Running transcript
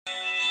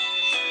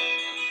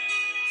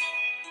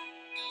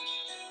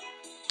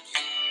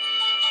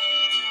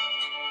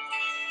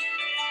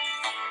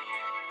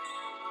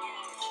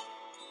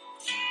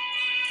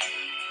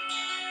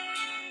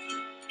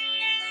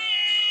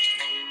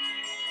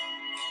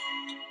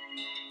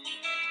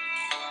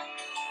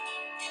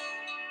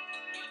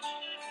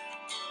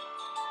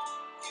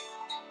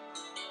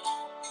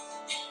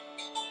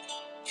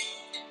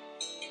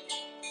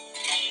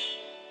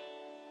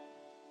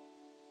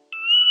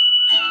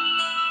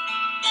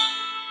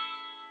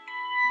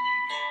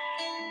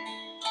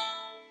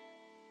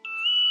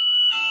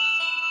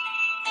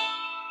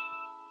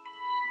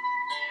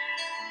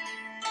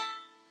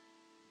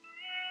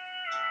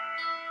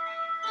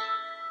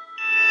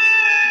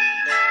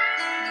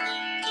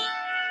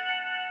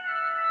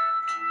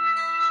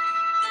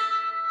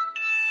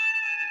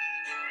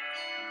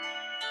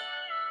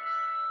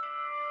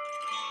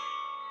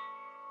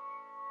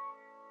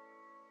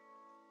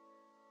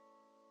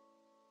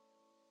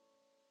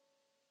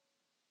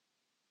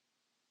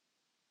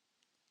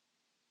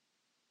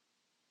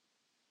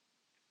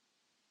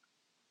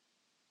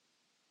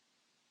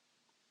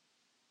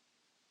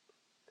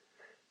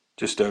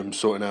Just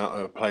sorting out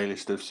a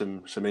playlist of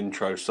some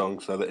intro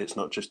songs so that it's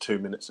not just 2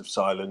 minutes of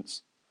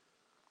silence.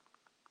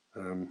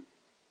 Although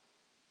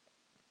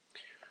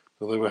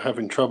we're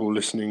having trouble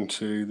listening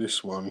to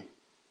this one.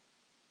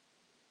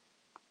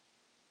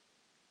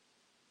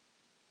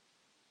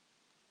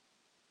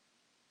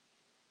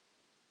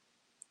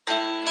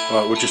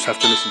 Right, we'll just have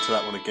to listen to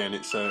that one again.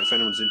 It's if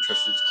anyone's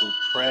interested, it's called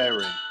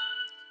Prairie,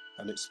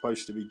 and it's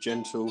supposed to be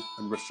gentle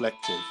and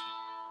reflective.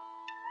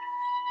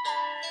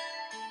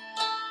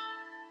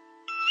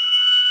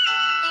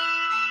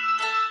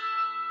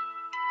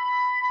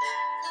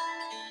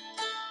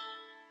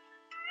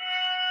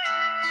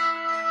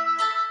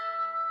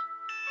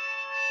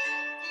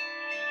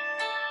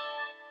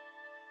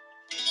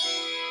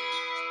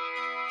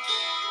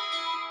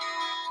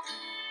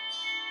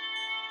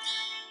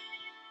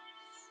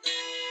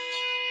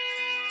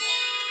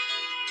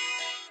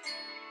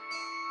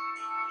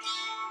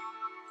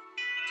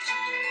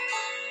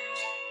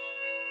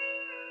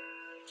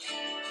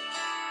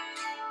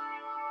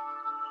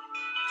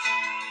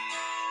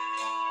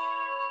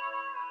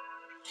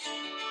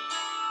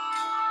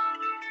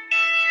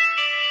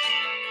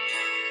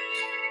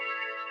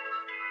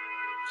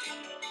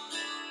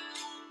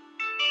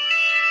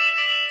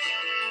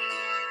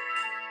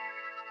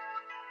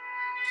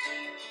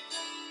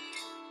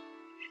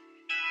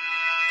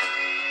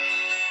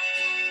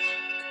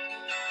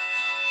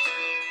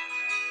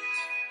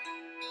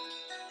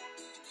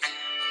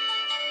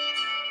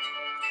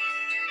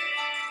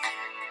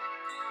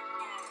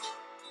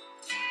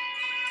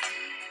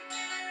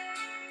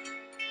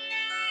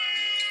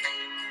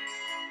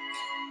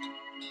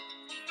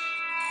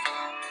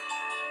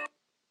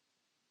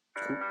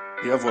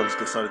 The other one's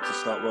decided to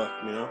start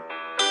working now.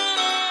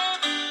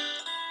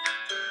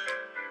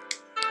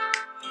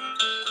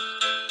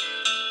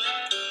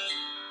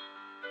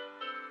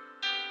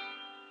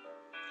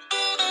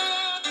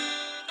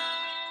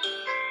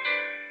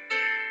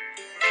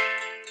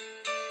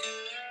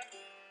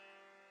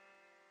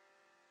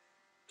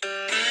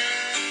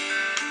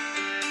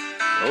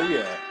 Oh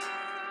yeah.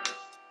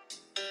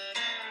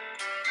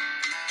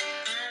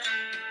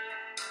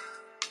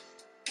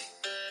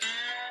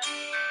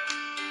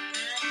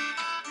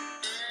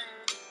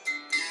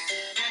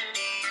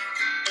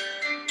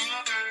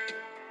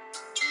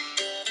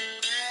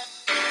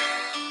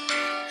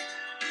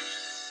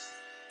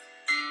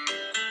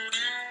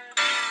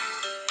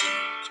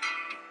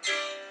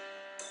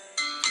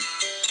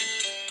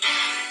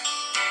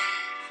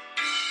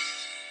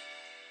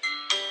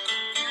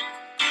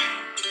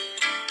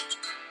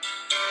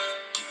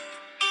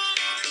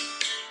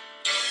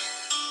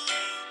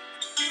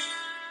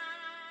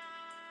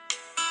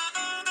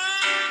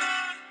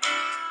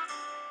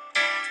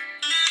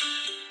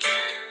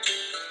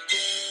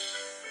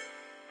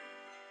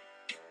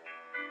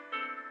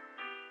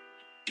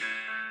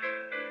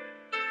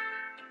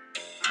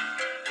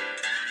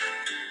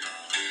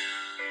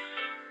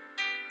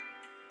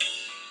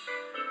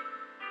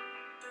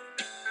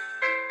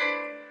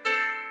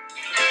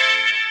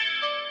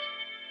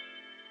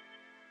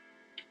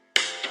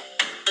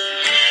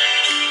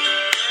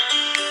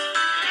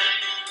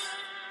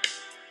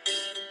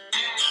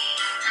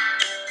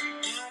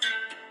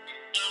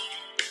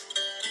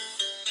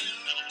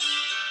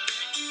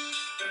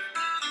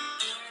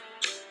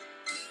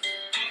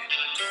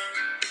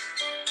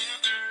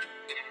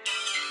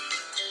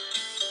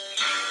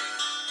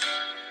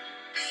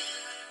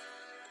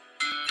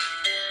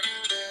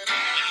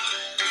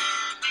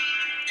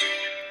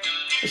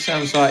 It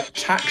sounds like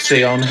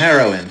Taxi on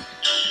heroin.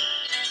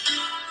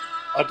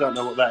 I don't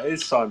know what that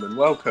is, Simon.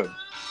 Welcome.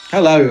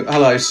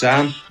 Hello,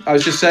 Sam. I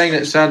was just saying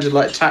it sounded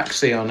like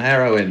Taxi on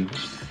heroin.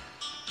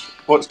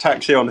 What's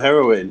Taxi on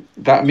heroin?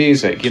 That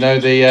music, the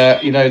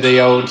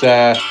old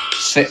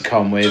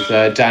sitcom with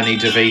Danny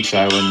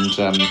DeVito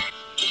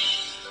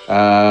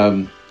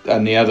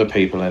and the other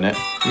people in it.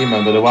 You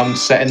remember the one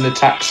set in the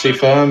taxi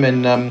firm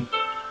in?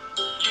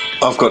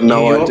 I've got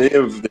no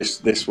idea of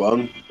this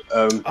one.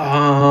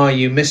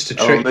 You missed a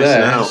trick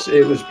there.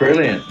 It was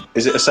brilliant.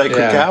 Is it a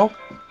sacred cow?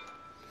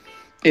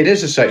 It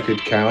is a sacred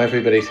cow.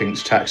 Everybody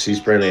thinks Taxi's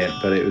brilliant,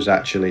 but it was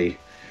actually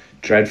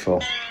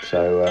dreadful.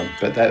 So,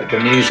 but the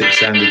music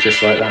sounded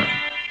just like that.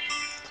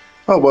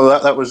 Oh well,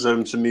 that was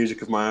some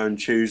music of my own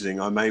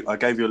choosing. I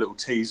gave you a little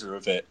teaser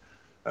of it.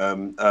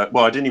 Well,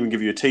 I didn't even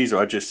give you a teaser.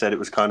 I just said it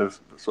was kind of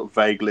sort of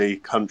vaguely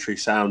country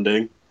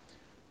sounding.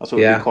 I thought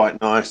it'd be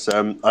quite nice.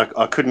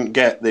 I couldn't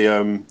get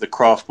the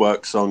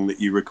Kraftwerk song that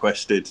you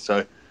requested,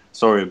 so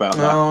sorry about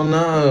that. Oh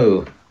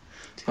no.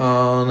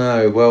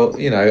 Well,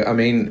 I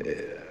mean,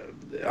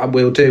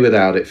 we'll do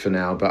without it for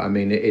now. But I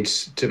mean,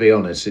 it's, to be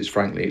honest, it's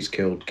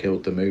killed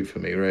the mood for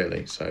me,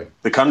 really. So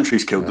the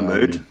country's killed the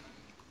mood.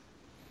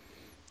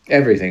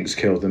 Everything's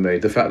killed the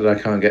mood. The fact that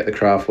I can't get the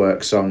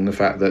Kraftwerk song, the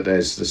fact that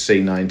there's the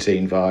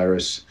C-19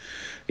 virus,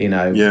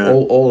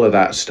 all of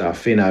that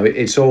stuff.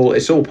 It's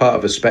all part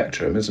of a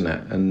spectrum, isn't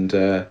it? And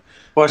well,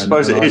 I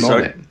suppose it is.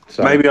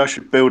 So maybe I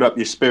should build up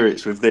your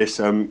spirits with this.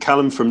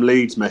 Callum from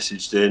Leeds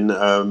messaged in.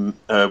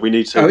 We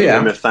need to give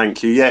him a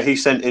thank you. Yeah, he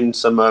sent in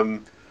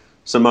some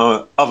some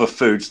other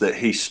foods that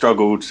he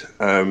struggled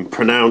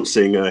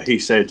pronouncing. He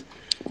said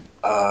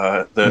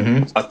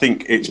that I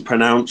think it's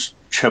pronounced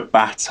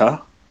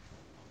ciabatta.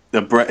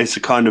 The bread, it's a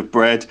kind of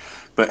bread,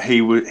 but he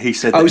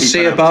said that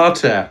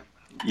ciabatta.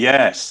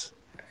 Yes.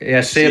 Yeah,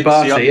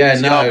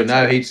 ciabatta.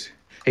 No,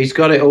 he's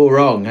got it all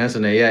wrong,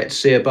 hasn't he? Yeah,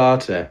 it's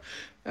ciabatta.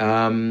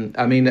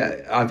 I mean,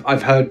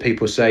 I've heard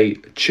people say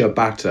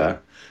ciabatta,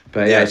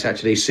 but yeah, it's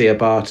actually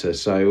ciabatta.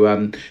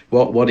 So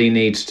what he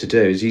needs to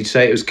do is, you'd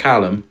say it was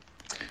Callum.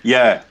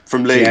 Yeah,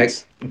 from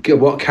Leeds. Yeah,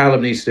 what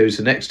Callum needs to do is,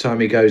 the next time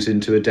he goes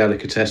into a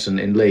delicatessen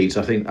in Leeds,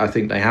 I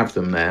think they have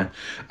them there,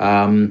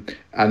 and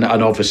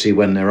obviously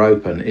when they're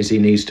open, is he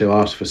needs to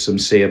ask for some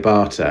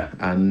ciabatta,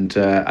 and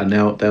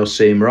they'll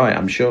see him right,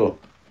 I'm sure.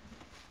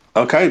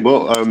 Okay,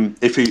 well,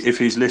 if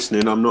he's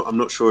listening, I'm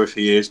not sure if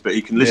he is, but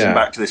he can listen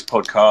back to this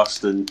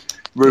podcast and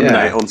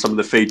ruminate on some of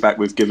the feedback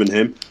we've given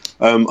him.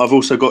 I've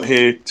also got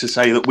here to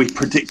say that we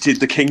predicted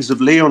the Kings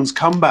of Leon's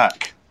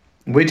comeback.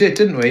 We did,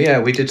 didn't we? Yeah,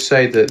 we did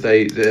say that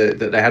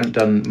they hadn't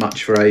done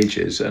much for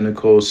ages, and of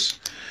course,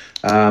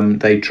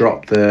 they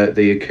dropped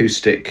the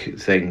acoustic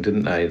thing,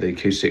 didn't they? The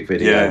acoustic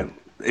video.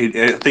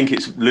 Yeah, I think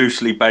it's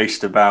loosely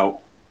based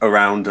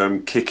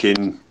around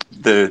kicking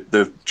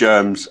the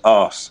germs'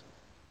 arse.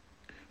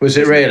 Was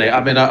it really?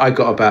 I mean, I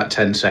got about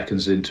 10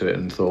 seconds into it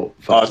and thought,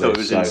 I thought it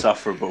was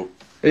insufferable.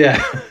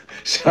 Yeah,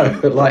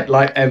 so like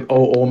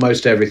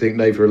almost everything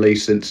they've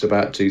released since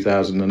about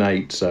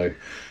 2008. So.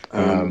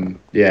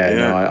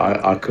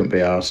 I couldn't be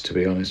asked, to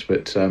be honest,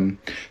 but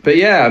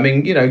yeah, I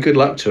mean, good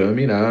luck to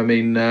them. I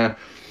mean, the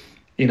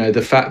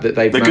fact that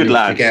they've managed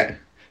to get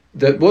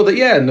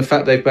and the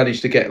fact they've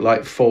managed to get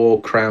like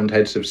 4 crowned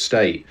heads of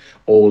state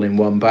all in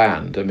one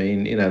band. I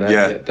mean,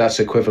 that's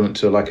equivalent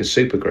to like a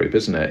supergroup,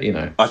 isn't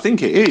it? I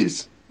think it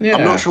is. Yeah.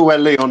 I'm not sure where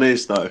Leon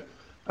is though.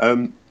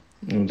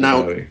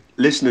 Now,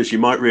 listeners, you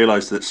might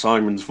realise that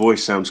Simon's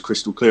voice sounds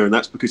crystal clear, and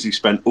that's because he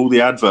spent all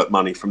the advert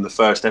money from the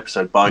first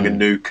episode buying a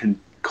new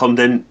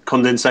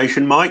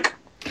condensation mic.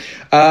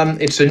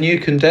 It's a new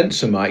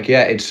condenser mic.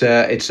 Yeah, it's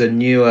a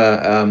newer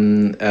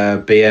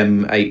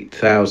BM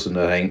 8000,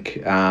 I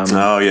think.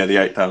 The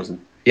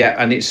 8000. Yeah,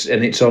 and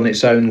it's on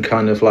its own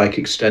kind of like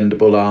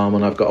extendable arm,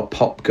 and I've got a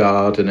pop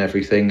guard and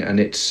everything, and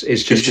it's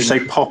just. Did you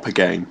say pop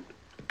again?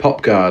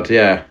 Pop guard,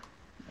 yeah.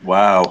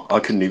 Wow,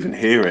 I couldn't even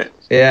hear it.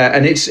 Yeah,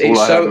 and it's all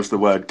I heard was the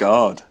word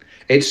guard.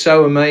 It's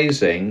so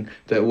amazing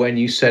that when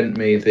you sent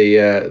me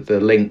the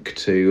link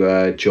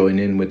to join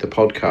in with the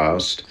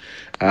podcast,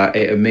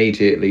 it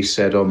immediately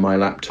said on my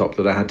laptop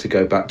that I had to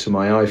go back to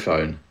my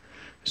iPhone.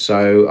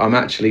 So I'm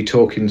actually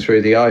talking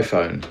through the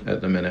iPhone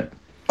at the minute.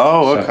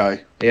 Oh,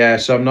 okay. Yeah,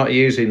 so I'm not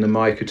using the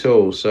mic at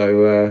all.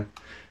 So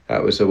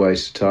that was a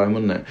waste of time,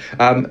 wasn't it?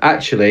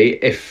 Actually,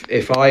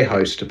 if I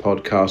host a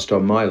podcast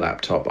on my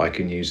laptop, I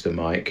can use the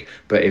mic.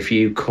 But if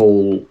you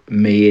call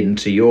me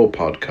into your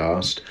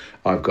podcast,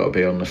 I've got to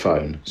be on the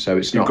phone. So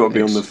You've got to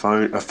be on the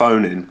phone, a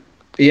phone in.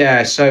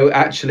 Yeah, so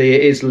actually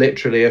it is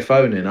literally a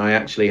phone in. I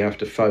actually have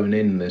to phone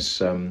in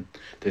this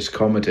this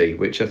comedy,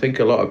 which I think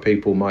a lot of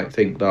people might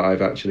think that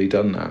I've actually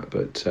done that,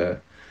 but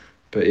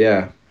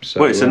yeah. So,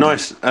 well, it's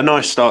a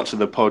nice start to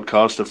the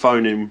podcast. A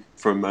phone in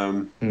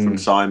from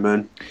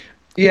Simon.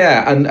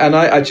 Yeah, and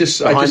I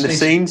just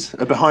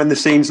behind the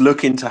scenes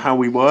look into how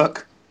we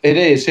work. It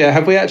is, yeah.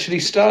 Have we actually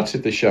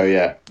started the show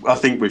yet? I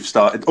think we've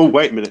started. Oh,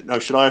 wait a minute. No,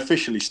 should I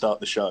officially start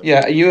the show?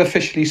 Yeah, you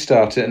officially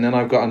start it, and then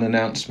I've got an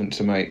announcement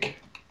to make.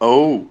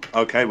 Oh,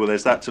 okay. Well,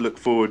 there's that to look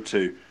forward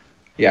to.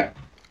 Yeah.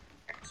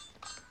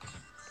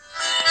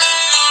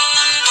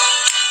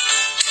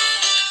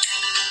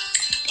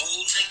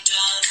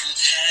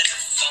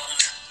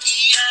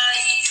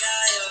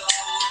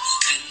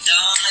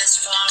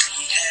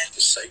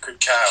 The sacred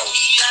cow.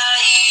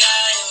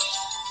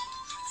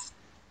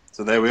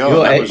 So there we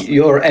are.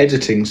 Your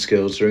editing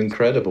skills are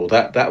incredible.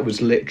 That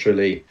was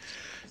literally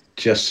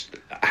just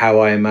how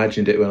I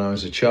imagined it when I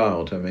was a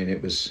child. I mean,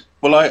 it was...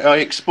 Well, I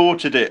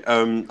exported it.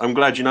 I'm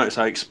glad you noticed.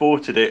 I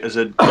exported it as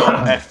a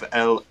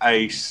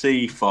 .flac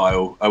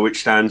file,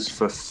 which stands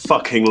for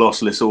fucking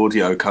lossless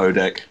audio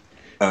codec.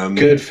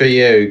 Good for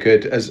you.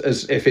 Good.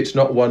 As if it's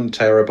not 1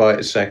 terabyte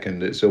a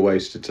second, it's a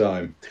waste of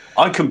time.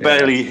 I can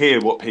barely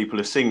hear what people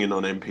are singing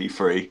on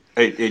MP3.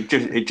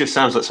 It just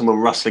sounds like someone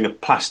rustling a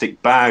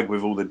plastic bag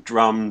with all the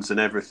drums and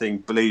everything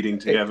bleeding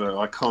together.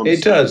 I can't.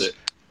 It does. It.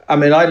 I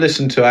mean, I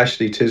listened to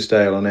Ashley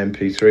Tisdale on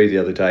MP3 the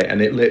other day,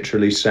 and it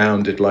literally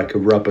sounded like a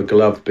rubber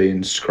glove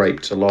being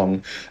scraped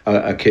along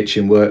a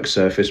kitchen work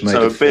surface made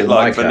of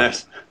formica.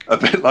 A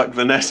bit like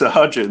Vanessa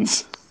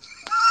Hudgens.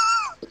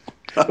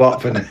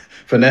 What,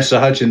 Vanessa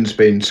Hudgens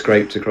being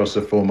scraped across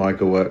a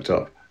formica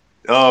worktop?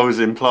 Oh, I was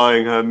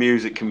implying her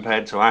music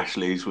compared to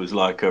Ashley's was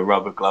like a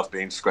rubber glove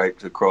being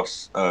scraped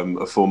across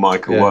a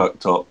formica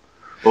worktop.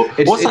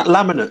 What's that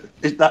laminate?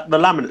 Is that the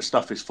laminate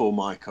stuff is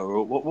formica,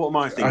 or what am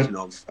I thinking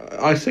of?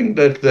 I think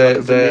that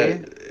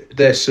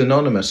they're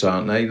synonymous,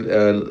 aren't they?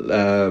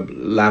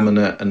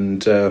 Laminate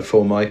and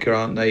formica,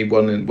 aren't they?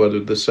 One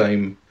of the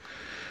same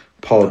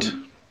pod.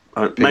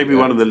 Maybe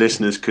one of the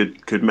listeners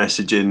could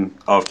message in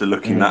after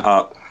looking that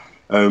up.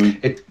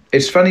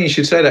 It's funny you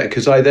should say that,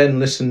 because I then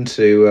listened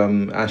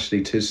to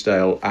Ashley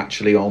Tisdale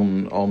actually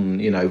on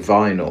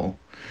vinyl.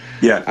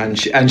 Yeah,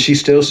 and she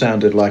still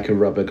sounded like a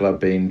rubber glove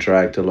being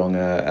dragged along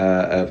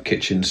a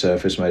kitchen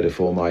surface made of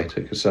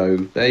Formite. So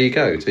there you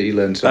go. So you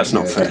learn something.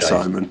 That's not fair,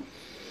 Simon.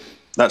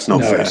 That's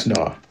not fair. No, it's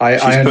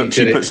not.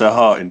 She puts her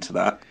heart into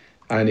that.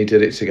 I only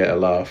did it to get a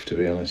laugh, to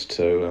be honest.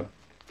 So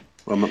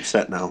well, I'm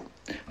upset now.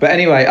 But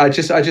anyway, I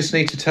just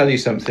need to tell you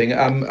something.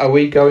 Are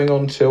we going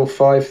on till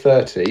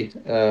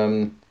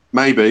 5:30?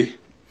 Maybe.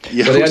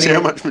 Yeah, we'll see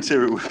how much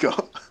material we've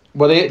got.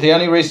 Well, the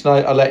only reason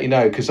I let you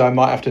know, because I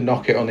might have to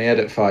knock it on the head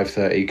at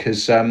 5:30.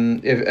 Because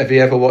have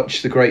you ever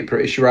watched the Great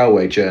British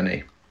Railway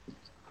Journey?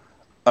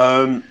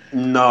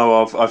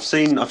 No, I've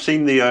seen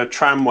the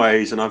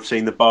tramways and I've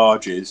seen the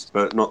barges,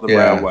 but not the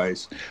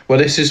railways. Well,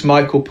 this is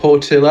Michael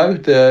Portillo,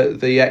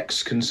 the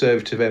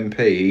ex-Conservative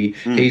MP.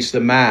 He's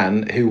the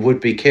man who would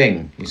be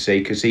king. You see,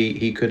 because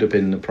he could have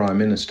been the Prime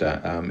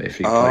Minister if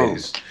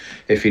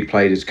he'd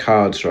played his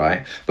cards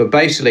right. But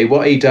basically,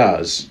 what he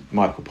does,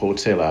 Michael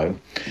Portillo,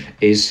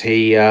 is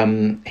he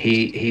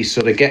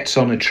sort of gets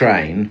on a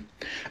train.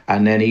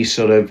 And then he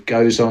sort of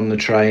goes on the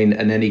train,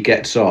 and then he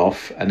gets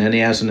off, and then he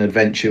has an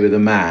adventure with a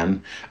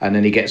man, and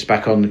then he gets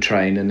back on the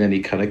train, and then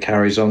he kind of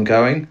carries on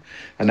going.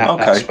 And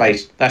that's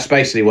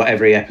basically what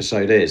every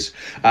episode is.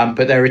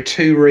 But there are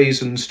two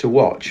reasons to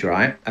watch,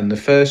 right? And the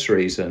first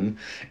reason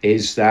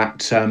is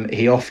that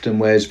he often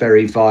wears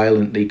very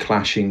violently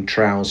clashing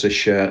trouser,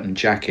 shirt, and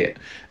jacket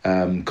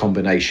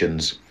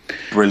combinations.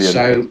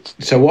 Brilliant.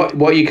 So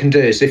what you can do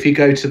is, if you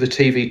go to the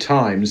TV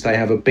Times, they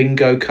have a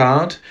bingo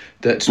card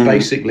that's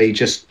basically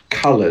just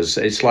colours.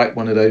 It's like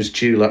one of those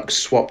Dulux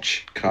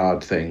swatch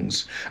card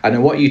things. And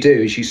then what you do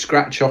is you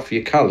scratch off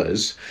your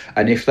colours,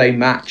 and if they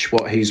match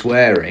what he's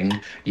wearing,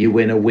 you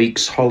win a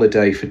week's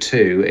holiday for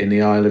two in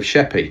the Isle of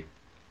Sheppey.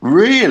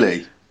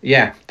 Really?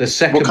 Yeah. The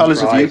second. What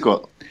colours have you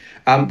got?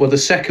 Well, the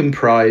second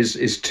prize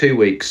is 2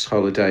 weeks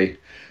holiday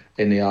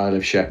in the Isle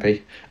of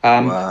Sheppey.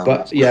 Wow.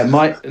 But yeah,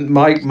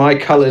 my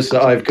colours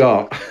that I've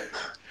got,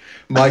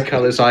 my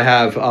colours I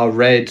have are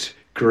red,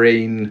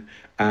 green,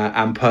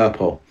 and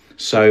purple.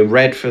 So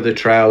red for the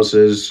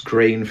trousers,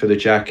 green for the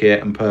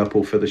jacket, and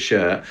purple for the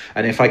shirt.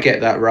 And if I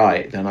get that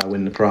right, then I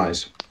win the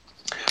prize.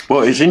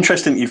 Well, it's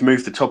interesting that you've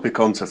moved the topic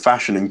onto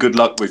fashion, and good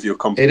luck with your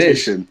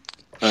competition.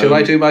 It is. Shall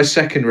I do my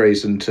second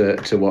reason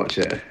to watch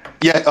it?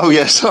 Yeah. Oh,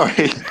 yeah.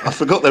 Sorry, I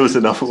forgot there was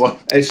another one.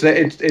 It's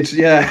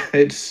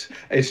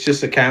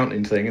just a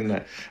counting thing, isn't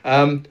it?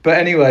 But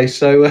anyway,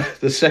 so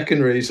the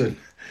second reason.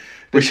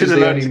 We should have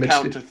learned to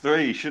count to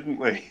three, shouldn't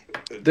we?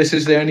 This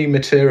is the only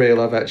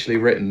material I've actually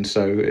written,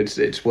 so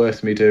it's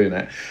worth me doing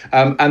it.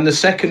 And the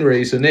second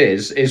reason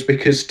is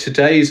because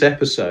today's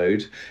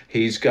episode,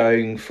 he's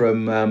going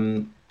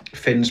from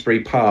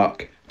Finsbury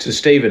Park to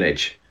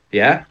Stevenage.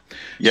 Yeah?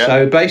 Yeah.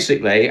 So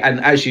basically, and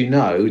as you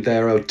know,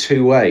 there are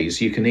two ways.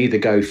 You can either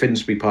go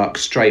Finsbury Park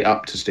straight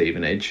up to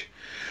Stevenage,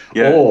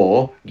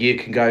 or you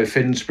can go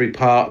Finsbury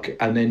Park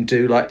and then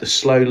do like the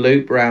slow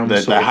loop round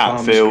the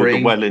Hatfield,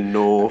 the Welwyn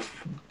North,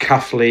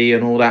 Cuffley,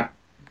 and all that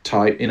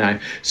type,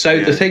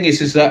 So the thing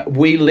is that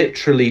we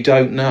literally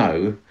don't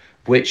know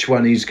which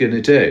one he's going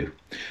to do.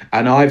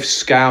 And I've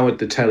scoured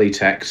the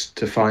teletext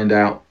to find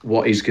out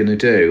what he's going to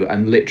do,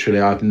 and literally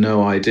I have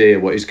no idea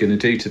what he's going to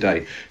do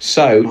today.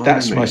 So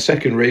that's my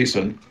second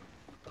reason,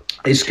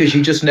 is because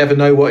you just never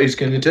know what he's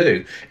going to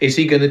do. Is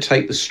he going to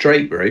take the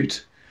straight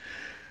route,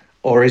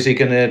 or is he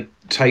going to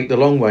take the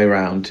long way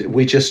round?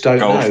 We just don't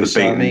know. The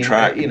beaten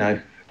track.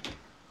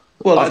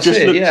 Well, I've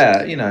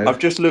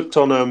just looked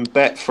on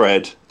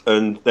Betfred,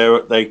 and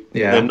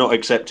they're not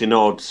accepting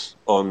odds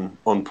on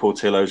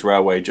Portillo's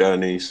railway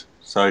journeys.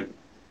 So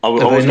I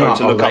was going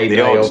to look up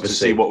the odds to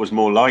see what was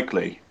more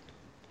likely.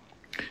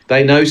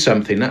 They know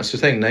something. That's the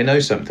thing. They know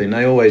something.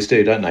 They always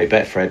do, don't they?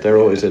 Betfred, they're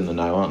always in the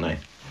know, aren't they?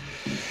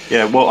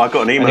 Yeah. Well, I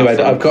got an email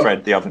from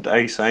Betfred the other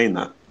day saying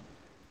that.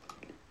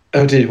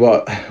 Oh, did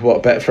what?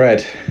 What,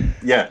 Betfred?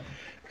 Yeah.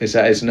 Is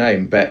that his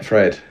name,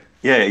 Betfred?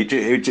 Yeah,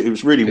 it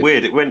was really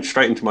weird. It went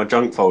straight into my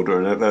junk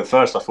folder, and at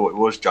first I thought it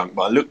was junk,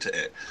 but I looked at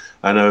it,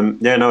 and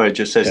it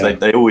just says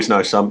they always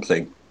know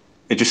something.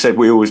 It just said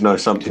we always know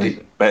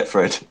something.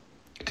 Betfred.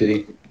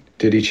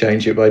 Did he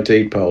change it by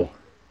deed poll?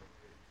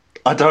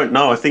 I don't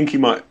know. I think he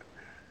might.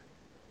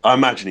 I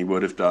imagine he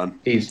would have done.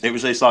 It's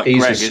like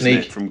Greg, isn't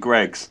it? From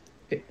Greg's.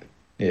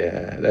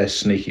 Yeah, they're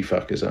sneaky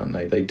fuckers, aren't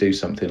they? They do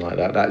something like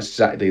that. That's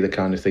exactly the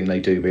kind of thing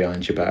they do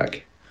behind your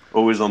back.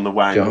 Always on the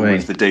wangle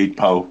with the deed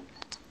poll.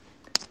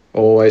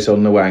 Always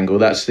on the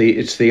wangle.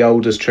 It's the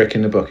oldest trick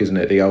in the book, isn't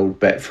it? The old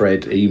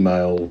Betfred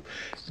email,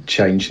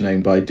 change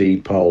name by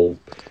deed poll,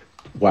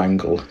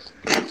 wangle.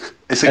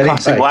 It's a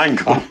classic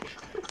wangle.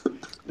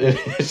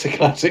 It's a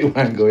classic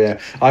wangle, yeah.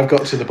 I've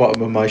got to the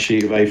bottom of my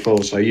sheet of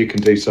A4, so you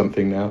can do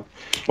something now.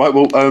 Right,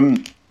 well,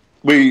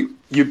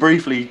 you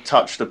briefly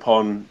touched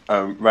upon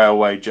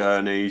railway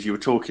journeys. You were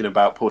talking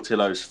about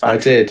Portillo's fashion.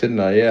 I did, didn't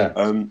I? Yeah,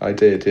 I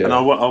did. Yeah. And I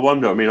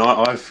wonder. I mean,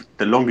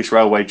 the longest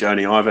railway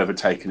journey I've ever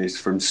taken is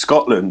from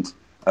Scotland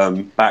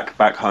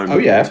back home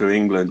to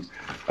England.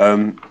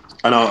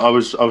 And I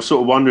was sort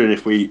of wondering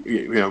if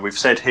we've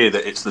said here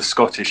that it's the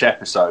Scottish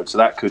episode, so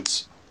that could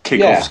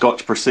kick off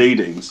Scotch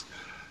proceedings.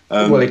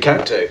 Well, it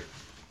can do.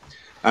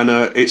 And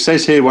it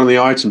says here one of the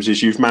items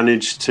is you've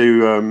managed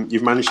to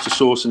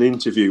source an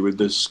interview with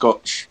the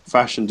Scotch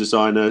fashion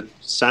designer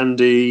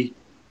Sandy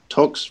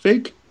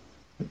Toksvig.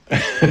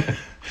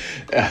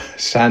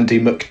 Sandy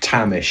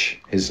McTavish,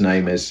 his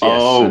name is.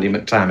 Yes, Sandy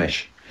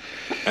McTavish.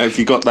 Have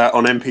you got that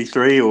on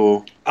MP3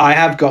 or? I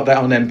have got that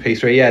on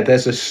MP3. Yeah,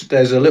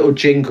 there's a little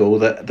jingle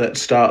that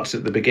starts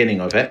at the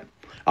beginning of it,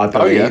 I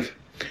believe. Oh, yeah.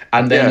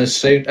 And then as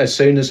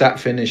soon as that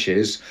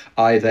finishes,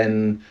 I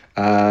then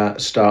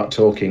start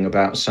talking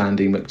about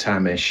Sandy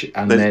McTavish,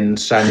 and then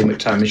Sandy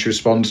McTavish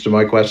responds to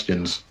my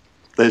questions.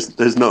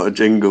 There's not a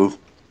jingle.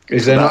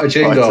 Is there not a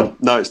jingle? Item.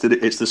 No,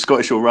 it's the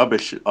Scottish or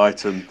rubbish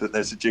item that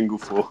there's a jingle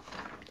for.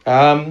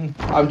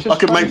 I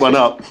could make one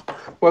up.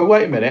 Well,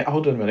 wait a minute.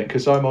 Hold on a minute,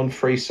 because I'm on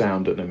free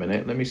sound at the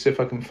minute. Let me see if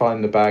I can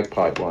find the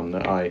bagpipe one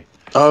that I.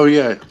 Oh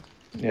yeah.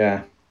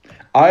 Yeah.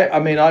 I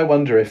mean, I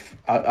wonder if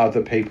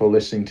other people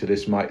listening to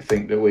this might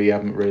think that we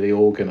haven't really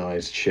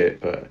organised shit,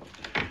 but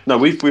no,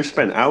 we've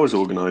spent hours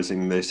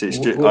organising this. It's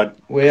just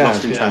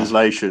lost in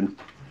translation.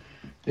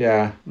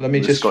 Yeah, let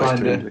me just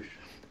find it.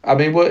 I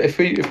mean, well, if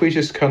we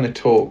just kind of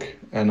talk,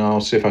 and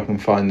I'll see if I can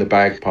find the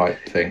bagpipe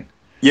thing.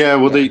 Yeah,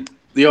 well,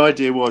 the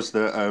idea was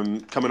that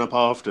coming up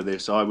after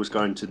this, I was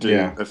going to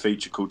do a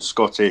feature called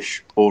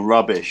Scottish or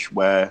Rubbish,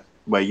 where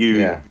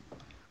you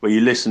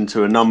listen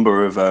to a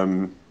number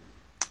of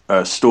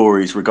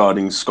stories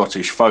regarding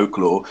Scottish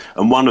folklore,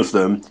 and one of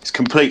them is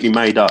completely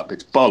made up.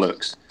 It's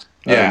bollocks.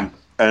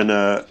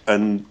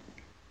 And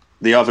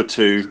the other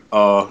two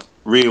are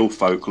real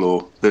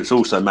folklore that's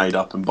also made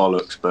up and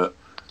bollocks, but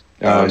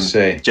I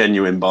see,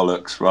 genuine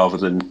bollocks rather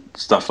than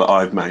stuff that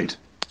I've made.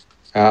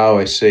 Oh,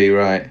 I see.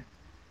 Right.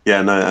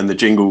 Yeah. No, and the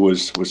jingle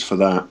was for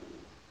that.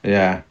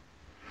 Yeah.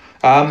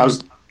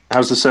 How's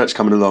the search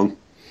coming along?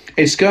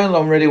 It's going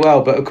along really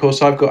well, but of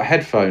course I've got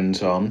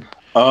headphones on.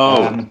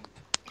 Oh.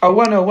 Oh,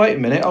 well, no, wait a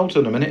minute. Hold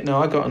on a minute.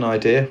 No, I got an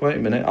idea. Wait a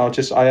minute. I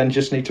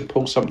just need to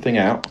pull something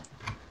out.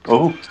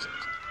 Oh.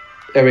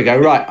 There we go.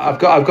 Right, I've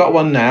got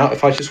one now.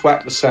 If I just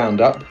whack the sound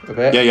up a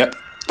bit. Yeah.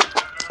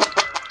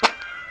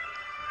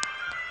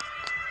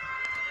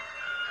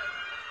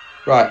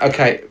 Right,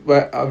 okay.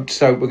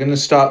 So we're going to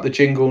start the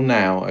jingle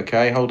now,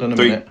 okay? Hold on a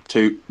minute.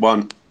 3, 2,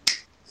 1.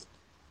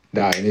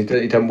 No,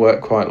 it doesn't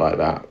work quite like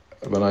that.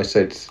 When I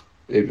said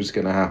it was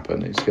going to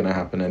happen, it's going to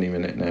happen any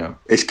minute now.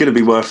 It's going to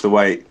be worth the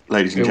wait,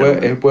 ladies and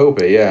gentlemen. It will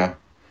be, yeah.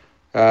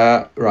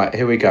 Right,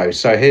 here we go.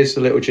 So here's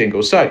the little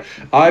jingle. So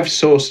I've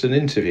sourced an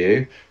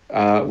interview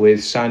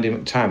with Sandy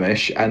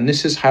McTavish, and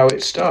this is how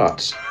it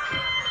starts.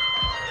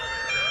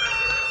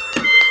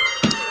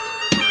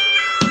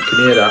 Can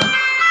you hear that?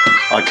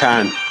 I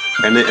can.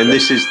 And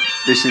this is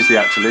the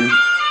actual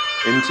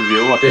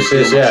interview. I this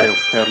is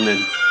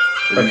turning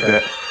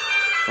okay.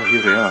 Oh,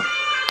 here we are.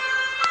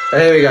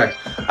 Here we go.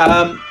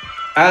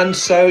 And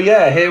so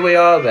here we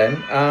are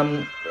then.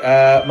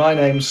 My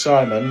name's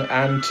Simon,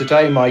 and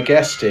today my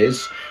guest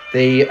is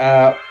the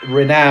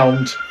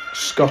renowned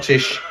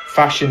Scottish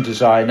fashion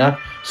designer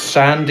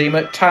Sandy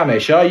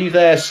McTavish. Are you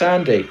there,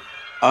 Sandy?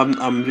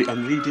 I'm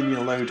reading you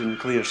loud and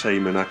clear,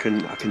 Simon. I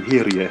can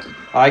hear you.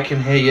 I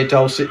can hear your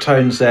dulcet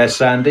tones there,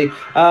 Sandy.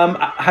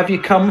 Have you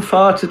come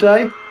far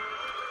today?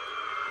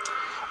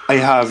 I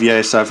have,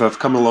 yes. I've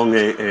come along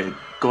a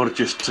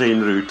gorgeous train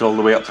route all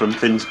the way up from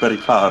Finsbury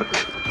Park.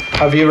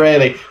 Have you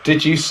really?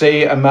 Did you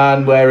see a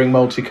man wearing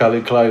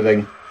multicoloured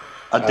clothing?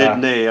 I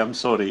did, I'm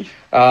sorry.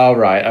 Oh,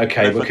 right,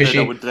 okay. If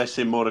I would dress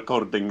him more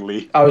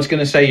accordingly. I was going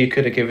to say you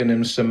could have given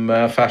him some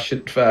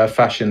fashion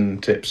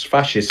tips,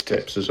 fascist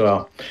tips as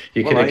well.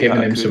 You could have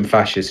given him some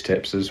fascist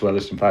tips as well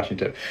as some fashion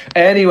tips.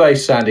 Anyway,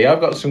 Sandy,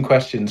 I've got some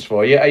questions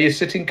for you. Are you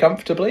sitting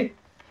comfortably?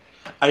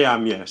 I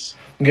am, yes.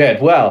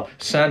 Good. Well,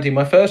 Sandy,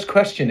 my first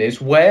question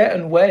is, where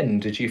and when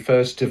did you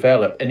first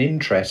develop an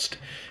interest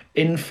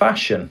in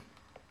fashion?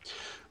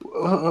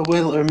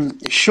 Well,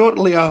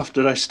 shortly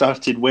after I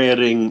started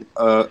wearing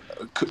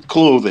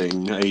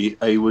clothing,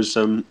 I was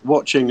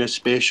watching a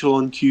special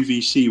on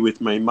QVC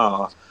with my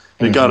ma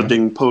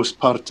regarding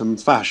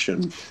postpartum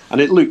fashion, and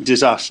it looked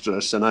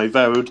disastrous, and I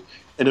vowed,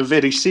 in a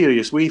very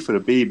serious way for a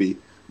baby,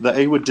 that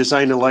I would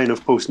design a line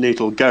of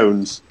postnatal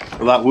gowns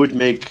that would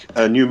make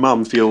a new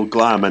mum feel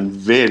glam and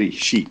very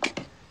chic.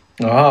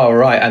 Oh,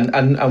 right.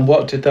 And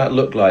what did that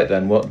look like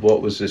then? What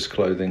was this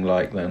clothing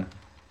like then?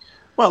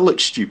 Well, it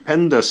looks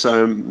stupendous.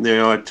 I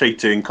tried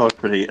to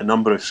incorporate a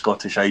number of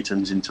Scottish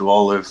items into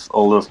all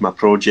of my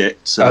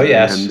projects.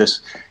 Yes. And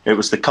it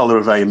was the colour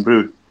of Iron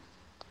Brew.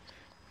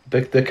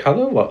 The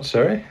colour? What?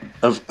 Sorry.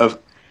 Of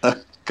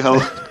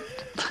colour.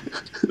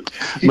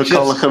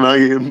 McCulloch and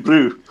Iron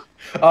Brew.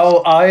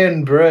 Oh,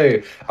 Iron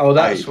Brew. Oh,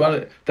 that's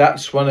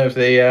one of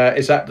the.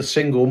 Is that the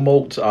single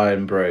malt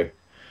Iron Brew?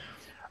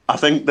 I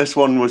think this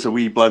one was a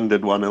wee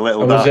blended one, a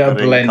little was darker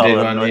it a blended in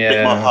colour, one? a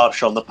bit more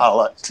harsh on the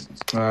palate.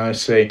 I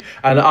see.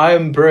 And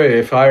Iron Brew,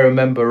 if I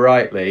remember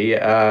rightly,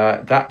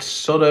 that's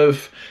sort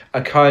of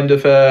a kind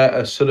of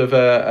a sort of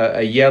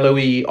a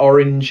yellowy,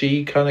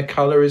 orangey kind of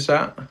colour. Is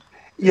that?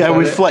 Yeah,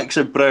 with flecks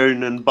of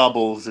brown and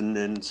bubbles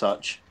and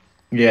such.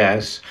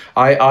 Yes,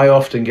 I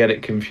often get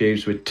it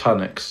confused with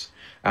Tunnocks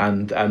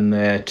and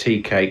their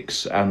tea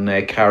cakes and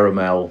their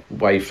caramel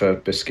wafer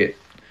biscuit.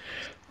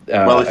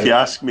 Well, if you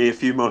ask me a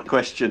few more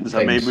questions,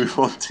 I may move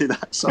on to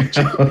that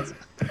subject.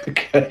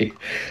 Okay.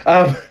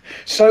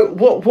 So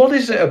what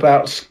is it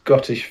about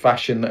Scottish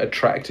fashion that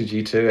attracted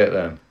you to it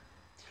then?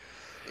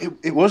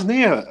 It wasn't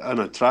an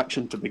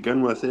attraction to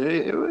begin with.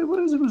 It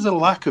was a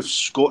lack of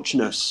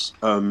Scotchness.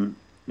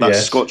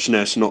 That's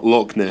Scotchness, not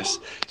Lochness,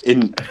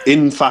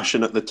 in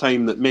fashion at the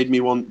time that made me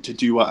want to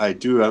do what I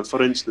do.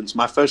 For instance,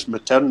 my first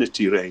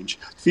maternity range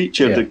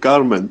featured a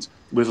garment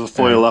with a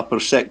foil upper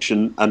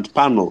section and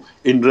panel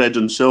in red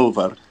and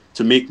silver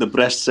to make the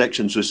breast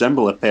sections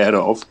resemble a pair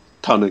of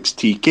Tunnocks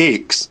tea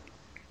cakes.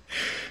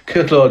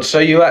 Good Lord. So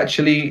you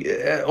actually,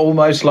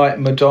 almost like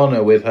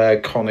Madonna with her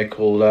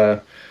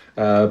conical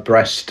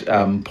breast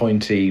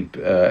pointy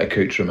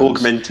accoutrements.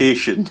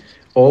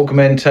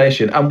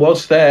 Augmentation. And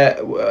was there,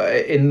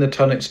 in the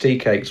Tunnocks tea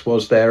cakes,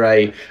 was there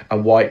a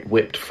white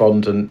whipped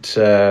fondant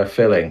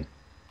filling?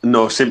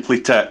 No,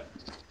 simply tit.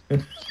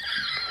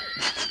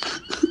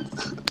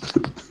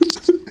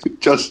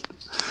 Just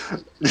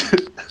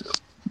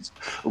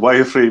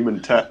wireframe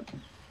and tit.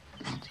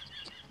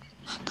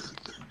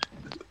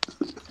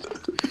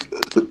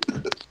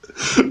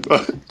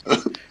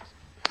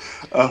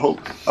 I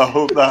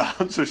hope that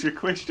answers your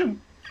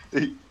question. Are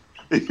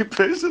you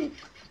present?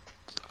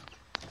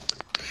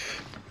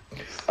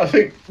 I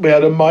think we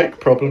had a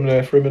mic problem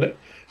there for a minute.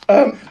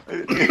 Maybe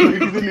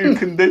the new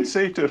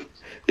condensator.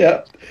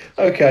 Yeah.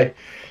 Okay.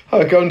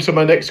 I'll go on to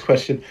my next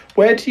question.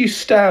 Where do you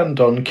stand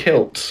on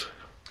kilts?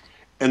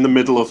 In the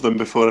middle of them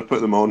before I put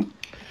them on.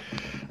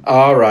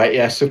 All right.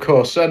 Yes, of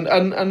course.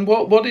 And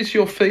what is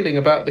your feeling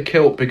about the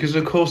kilt? Because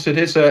of course it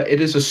is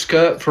a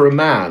skirt for a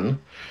man,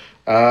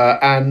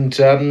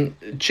 and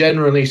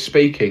generally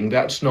speaking,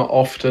 that's not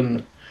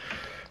often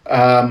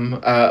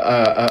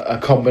a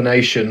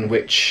combination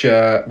which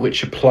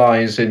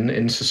applies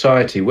in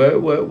society.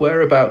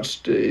 Whereabouts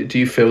do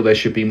you feel there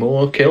should be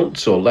more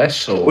kilts or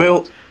less? Or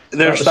well,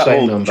 there's that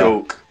old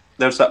joke.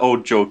 There's that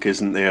old joke,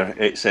 isn't there?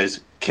 It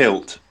says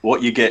kilt.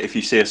 What you get if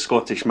you say a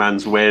Scottish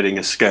man's wearing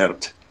a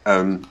skirt.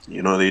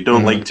 They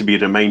don't like to be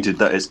reminded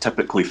that it's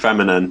typically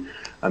feminine.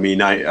 I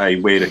mean, I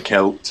wear a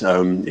kilt.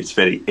 It's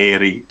very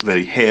airy,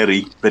 very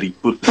hairy, very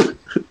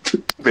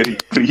very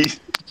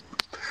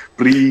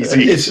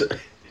breezy.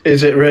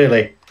 Is it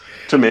really?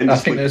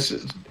 Tremendously. I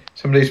think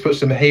somebody's put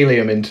some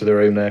helium into the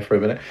room there for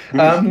a minute.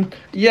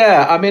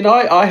 Yeah, I mean,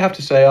 I have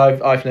to say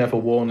I've never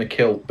worn a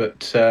kilt,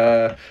 but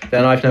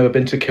then I've never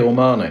been to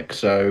Kilmarnock,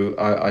 so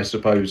I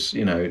suppose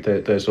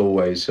there's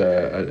always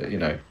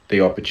the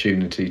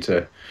opportunity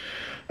to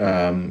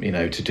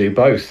to do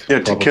both. Yeah,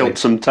 to kilt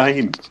some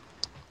time.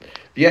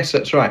 Yes,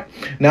 that's right.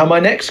 Now, my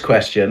next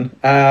question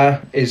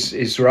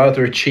is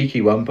rather a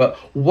cheeky one, but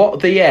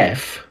what the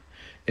F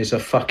is a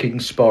fucking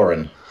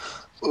sporran?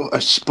 A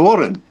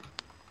sporran?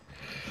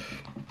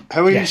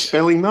 How are you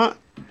spelling that?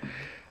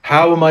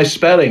 How am I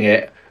spelling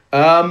it?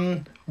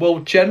 Well,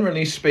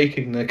 generally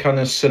speaking, the kind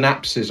of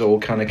synapses all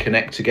kind of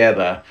connect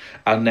together,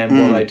 and then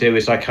what I do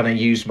is I kind of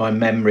use my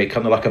memory,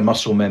 kind of like a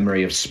muscle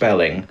memory of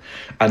spelling,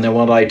 and then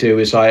what I do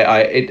is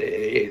I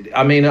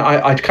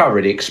can't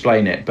really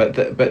explain it, but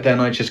then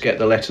I just get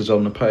the letters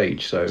on the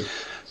page, so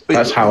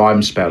that's how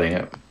I'm spelling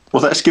it.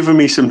 Well, that's given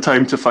me some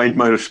time to find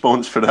my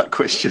response for that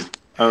question.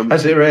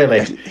 Has it really?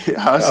 It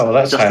has. Oh, well,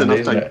 that's just handy,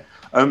 enough time.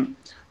 Isn't it?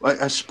 Like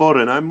a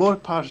sporran, I'm more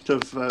part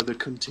of the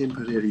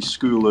contemporary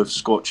school of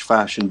Scotch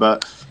fashion,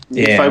 but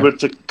if I were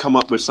to come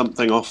up with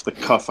something off the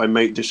cuff, I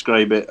might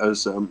describe it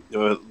as the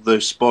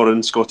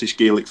sporran, Scottish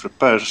Gaelic for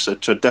purse, a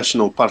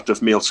traditional part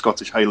of male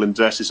Scottish Highland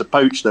dress, is a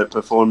pouch that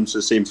performs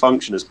the same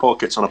function as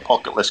pockets on a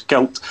pocketless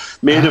kilt.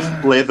 Made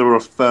of leather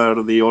or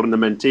fur, the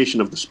ornamentation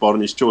of the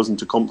sporran is chosen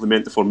to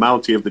complement the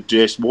formality of the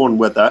dress worn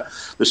with it.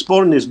 The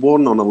sporran is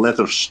worn on a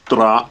leather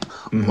strap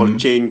or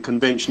chain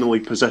conventionally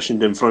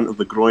positioned in front of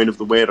the groin of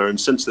the wearer, and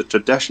since the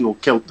traditional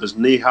kilt does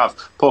not have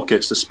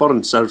pockets, the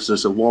sporran serves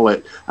as a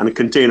wallet and a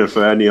container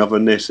for any other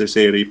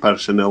necessary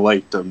personnel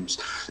items.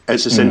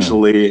 It's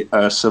essentially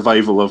a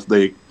survival of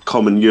the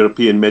common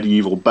European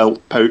medieval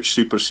belt pouch,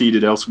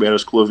 superseded elsewhere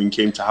as clothing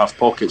came to have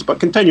pockets, but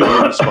continuing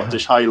in the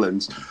Scottish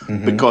Highlands,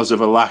 because of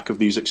a lack of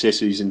these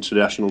accessories in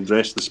traditional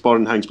dress, the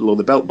sporran hangs below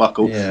the belt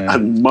buckle,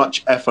 and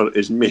much effort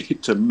is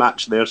made to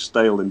match their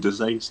style and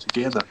designs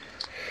together.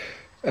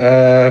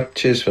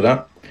 Cheers for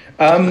that.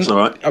 That's all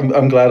right.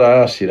 I'm glad I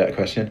asked you that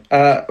question.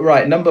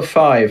 Right, number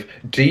 5.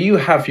 Do you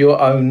have your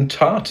own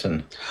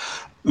tartan?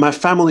 My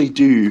family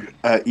do,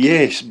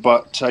 yes,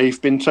 but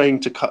I've been trying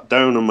to cut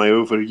down on my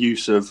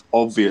overuse of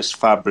obvious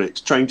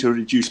fabrics, trying to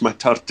reduce my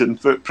tartan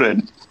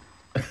footprint.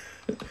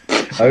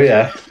 Oh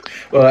yeah.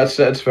 Well,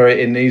 that's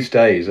very in these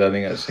days. I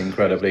think that's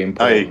incredibly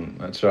important.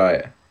 That's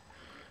right.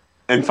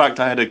 In fact,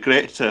 I had a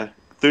Greta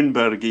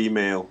Thunberg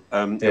email.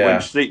 It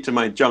went straight to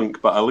my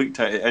junk, but I looked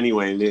at it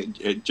anyway, and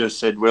it just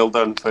said, "Well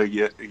done for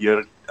your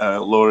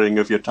lowering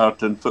of your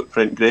tartan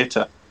footprint,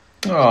 Greta."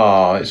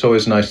 Oh, it's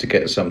always nice to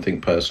get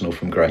something personal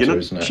from Greta,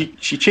 isn't it?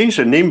 She changed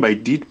her name by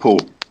deed poll.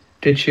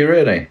 Did she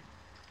really?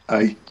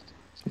 Aye.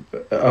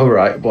 Oh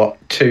right, what,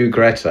 to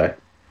Greta?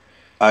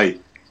 Aye.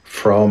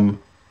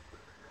 From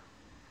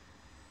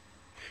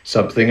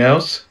something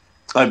else?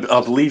 I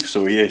believe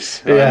so,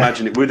 yes. Yeah. I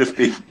imagine it would have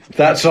been.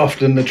 That's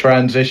often the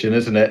transition,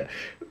 isn't it?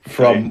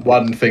 From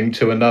one thing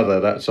to another.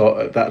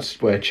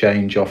 That's where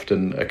change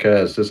often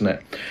occurs, doesn't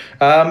it?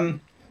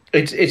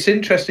 It's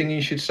interesting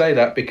you should say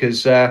that,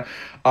 because I've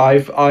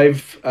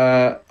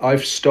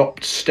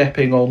stopped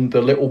stepping on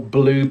the little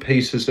blue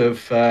pieces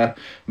of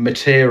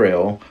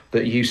material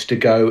that used to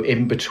go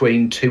in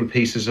between two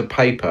pieces of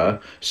paper,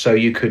 so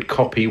you could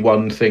copy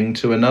one thing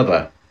to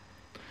another.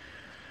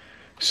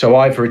 So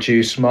I've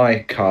reduced my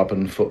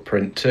carbon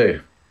footprint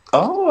too.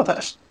 Oh,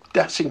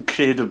 that's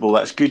incredible.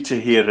 That's good to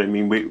hear. I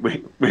mean,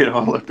 we're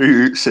all about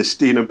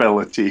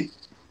sustainability.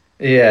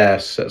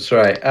 Yes, that's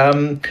right.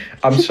 I'm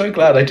so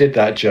glad I did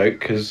that joke,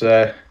 because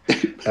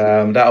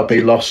that'll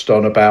be lost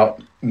on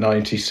about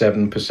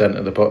 97%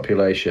 of the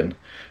population.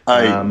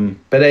 But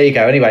there you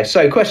go. Anyway,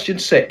 so question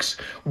 6.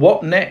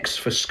 What next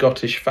for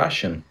Scottish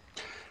fashion?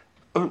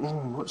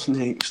 What's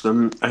next?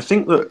 I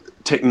think that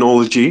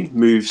technology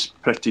moves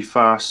pretty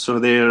fast. So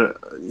there,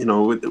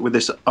 with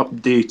this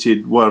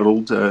updated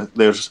world,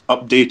 there's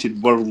updated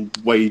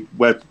World Wide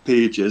Web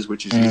pages,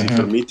 which is easy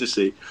for me to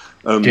say.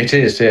 It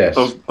is, yes.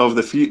 Of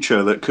the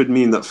future, that could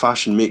mean that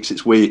fashion makes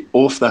its way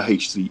off the high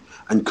street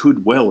and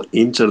could well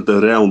enter the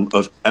realm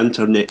of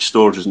internet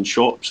stores and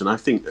shops. And I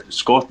think that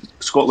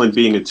Scotland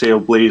being a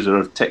trailblazer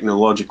of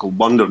technological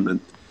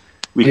wonderment,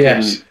 we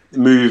can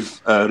move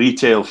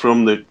retail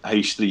from the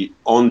high street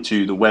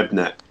onto the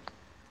webnet.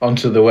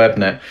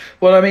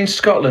 Well, I mean,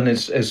 Scotland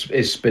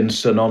has been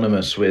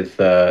synonymous with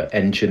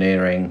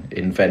engineering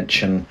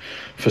invention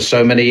for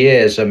so many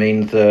years. I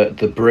mean,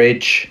 the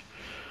bridge,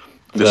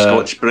 the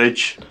Scotch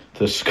Bridge,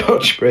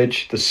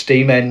 the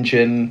steam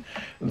engine,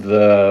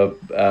 the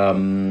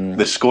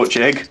Scotch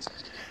egg,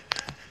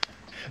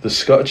 the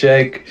Scotch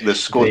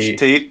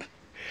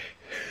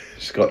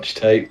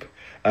tape,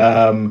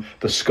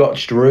 the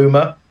Scotched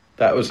rumour.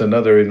 That was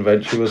another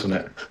invention, wasn't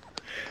it?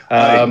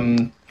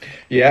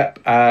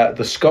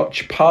 The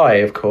Scotch pie,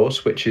 of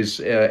course, which is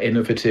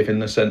innovative in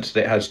the sense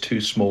that it has two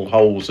small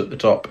holes at the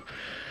top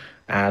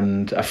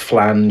and a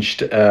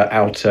flanged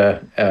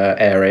outer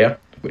area,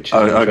 which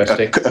is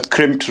interesting. A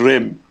crimped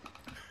rim.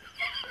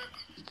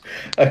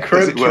 A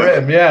crimped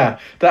rim, yeah.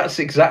 That's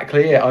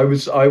exactly it. I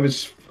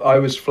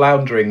was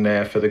floundering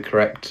there for the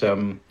correct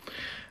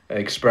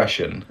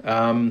expression.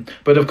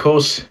 But of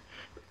course,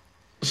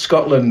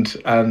 Scotland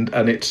and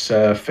its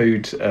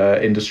food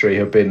industry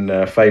have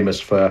been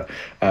famous for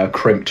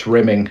crimped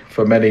rimming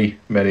for many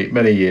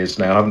years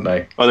now, haven't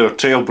they? Oh, they were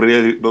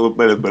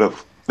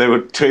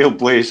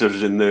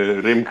trailblazers in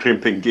the rim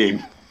crimping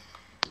game.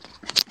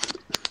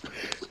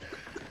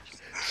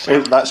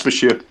 That's for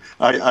sure.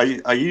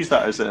 I use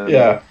that as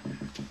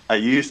I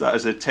use that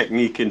as a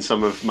technique in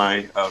some of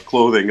my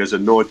clothing as a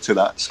nod to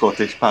that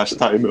Scottish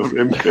pastime of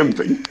rim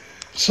crimping.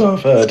 So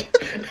I've heard.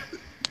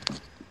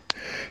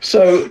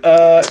 So,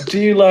 do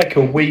you like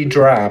a wee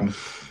dram?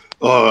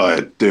 Oh, I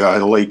do. I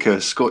like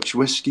a Scotch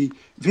whiskey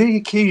very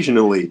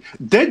occasionally.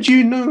 Did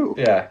you know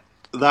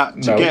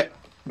that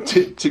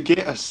to get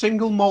a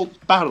single malt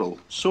barrel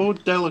so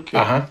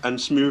delicate and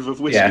smooth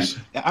of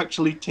whiskey, it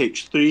actually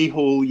takes 3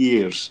 whole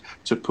years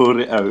to pour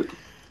it out?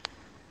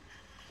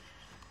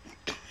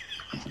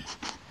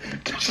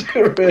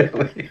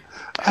 Really?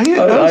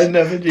 I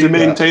never knew to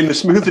maintain the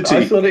smoothity.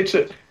 I thought it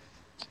took...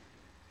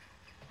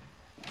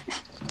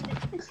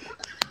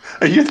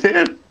 Are you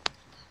there?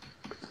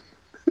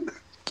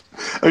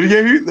 Are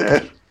you out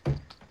there?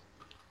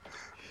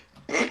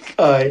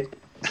 Hi.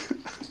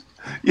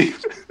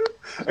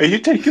 Are you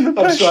taking the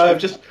piss? I'm sorry,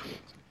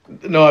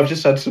 I've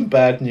just had some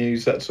bad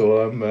news, that's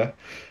all.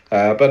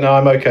 But no,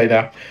 I'm okay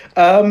now.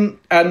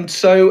 And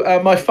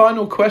so my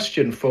final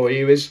question for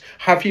you is,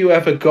 have you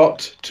ever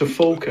got to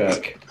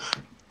Falkirk?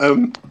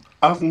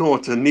 I've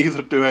not, and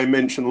neither do I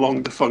mention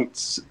long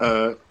defunct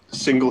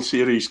single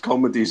series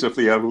comedies of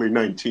the early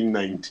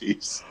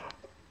 1990s.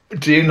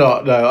 Do you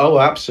not? No. Oh,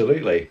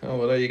 absolutely. Oh,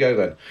 well, there you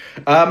go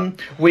then.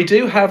 We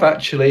do have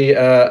actually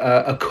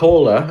a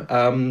caller.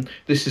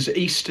 This is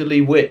Easterly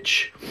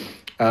Witch,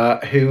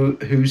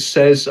 who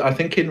says, I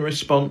think in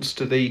response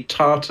to the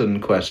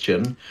tartan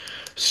question,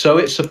 so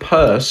it's a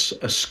purse,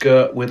 a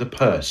skirt with a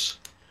purse.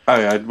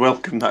 I'd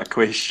welcome that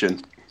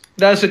question.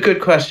 That's a good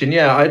question.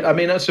 Yeah, I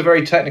mean that's a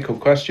very technical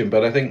question,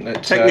 but I think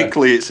that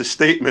technically it's a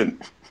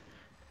statement.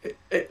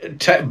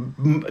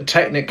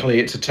 Technically,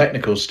 it's a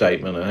technical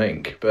statement, I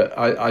think, but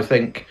I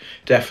think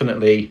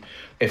definitely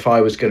if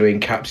I was going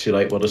to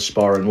encapsulate what a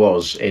sporran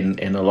was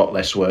in a lot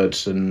less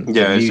words than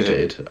you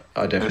did,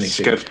 I definitely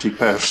think a skirty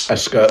purse. A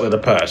skirt with a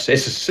purse.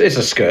 It's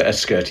a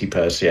skirty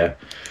purse, yeah.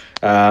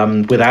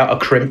 Without a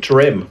crimped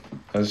rim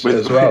as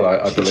well,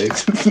 I believe.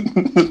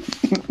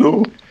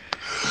 No.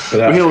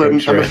 Well,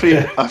 I'm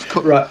afraid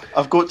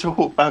I've got to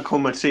hook back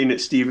on my train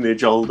at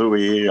Stevenage all the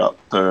way up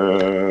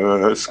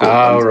Scotland.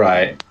 All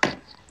right.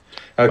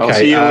 Okay. I'll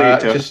see you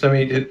later. Just let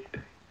me.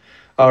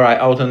 All right.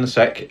 Hold on a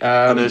sec. Here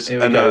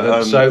we go.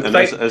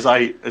 As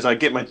I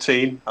get my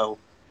train, I'll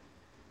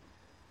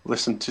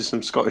listen to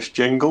some Scottish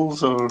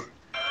jingles. Or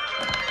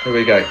here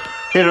we go.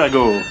 Here I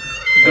go.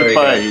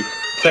 Goodbye.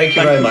 Thank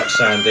you very much,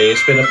 Sandy.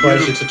 It's been a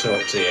pleasure to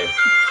talk to you.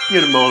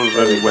 You're more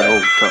than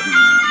welcome.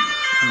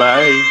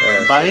 Bye.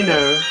 Bye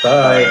now.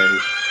 Bye.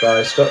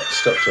 Bye. Stop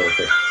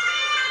talking.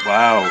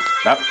 Wow.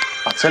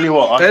 I'll tell you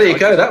what. There you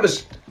go. That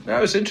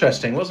was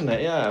interesting, wasn't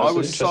it? Yeah. I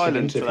was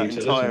silent for that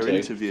entire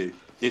interview.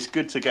 It's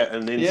good to get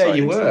an insight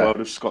into the world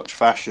of Scotch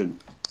fashion.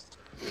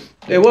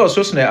 It was,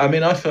 wasn't it? I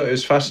mean, I thought it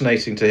was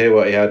fascinating to hear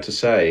what he had to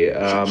say.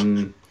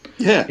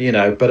 Yeah. You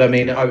know, but I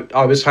mean,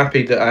 I was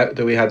happy that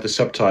we had the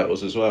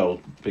subtitles as well,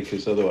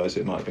 because otherwise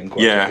it might have been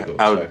quite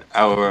difficult.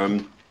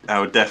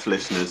 Our deaf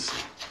listeners.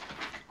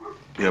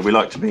 Yeah, we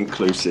like to be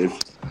inclusive.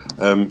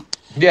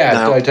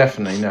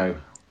 Definitely, no.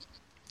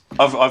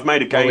 I've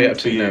made a game what are we up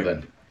for to you. Now,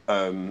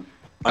 then?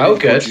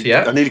 Good.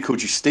 Yeah. I nearly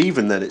called you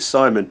Stephen. Then it's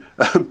Simon.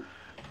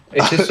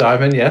 It is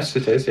Simon. Yes,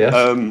 it is. Yes.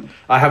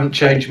 I haven't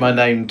changed my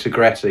name to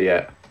Greta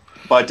yet.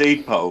 By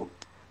deed poll.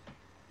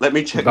 Let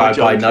me check.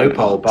 By no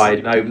poll. By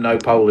no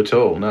poll at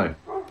all. No.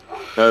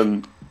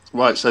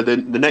 Right. So the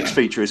next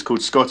feature is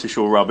called Scottish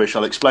or Rubbish.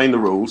 I'll explain the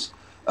rules.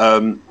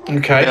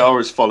 Okay. They are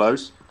as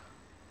follows.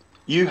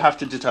 You have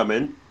to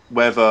determine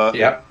whether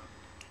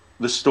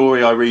the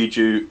story I read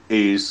you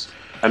is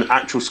an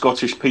actual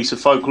Scottish piece of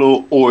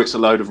folklore or it's a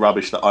load of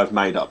rubbish that I've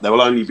made up. There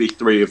will only be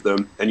 3 of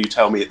them, and you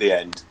tell me at the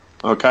end.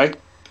 Okay?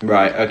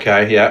 Right,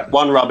 okay, yeah.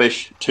 1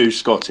 rubbish, 2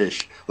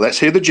 Scottish. Let's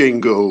hear the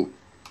jingle.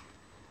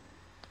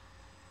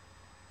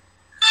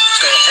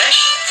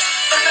 Scottish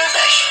or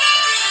rubbish?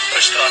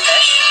 Or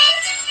Scottish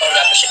or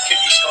rubbish? It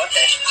could be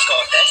Scottish.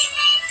 Scottish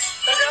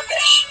or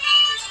rubbish?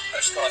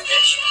 Or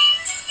Scottish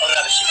or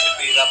rubbish? It could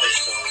be rubbish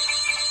though.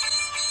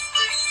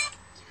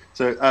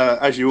 So,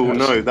 as you all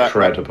know, that's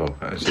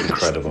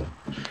incredible.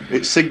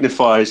 It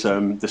signifies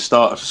the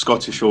start of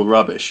Scottish or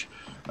Rubbish.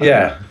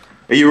 Yeah.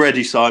 Are you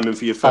ready, Simon,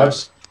 for your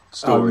first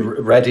story?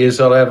 I'm ready as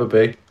I'll ever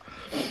be.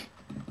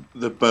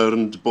 The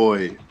Burned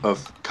Boy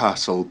of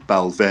Castle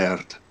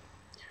Balverde.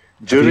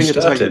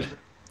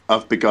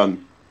 I've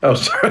begun. Oh,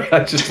 sorry,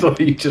 I just thought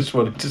you just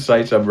wanted to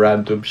say some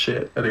random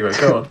shit. Anyway,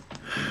 go on.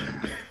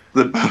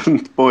 The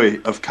Burned Boy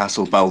of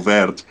Castle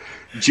Balverde.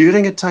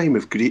 During a time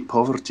of great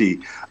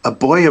poverty, a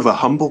boy of a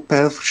humble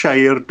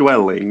Perthshire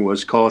dwelling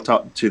was called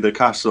up to the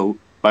castle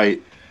by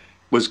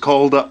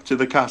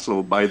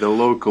the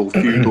local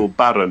feudal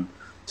baron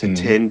to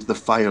tend the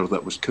fire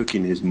that was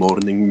cooking his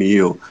morning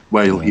meal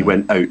while he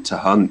went out to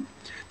hunt.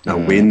 Now,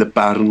 when the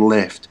baron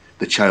left,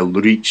 the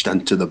child reached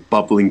into the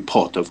bubbling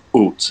pot of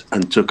oats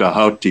and took a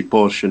hearty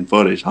portion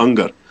for his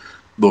hunger,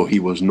 though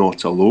he was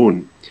not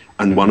alone.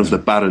 And one of the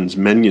baron's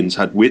minions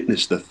had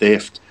witnessed the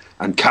theft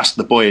and cast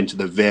the boy into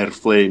the ver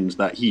flames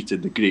that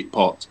heated the great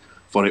pot,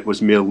 for it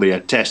was merely a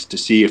test to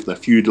see if the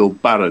feudal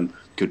baron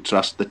could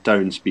trust the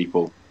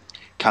townspeople.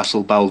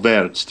 Castle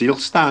Balverde still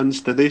stands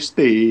to this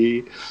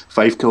day,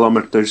 5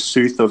 kilometres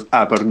south of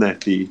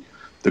Abernethy.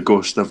 The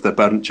ghost of the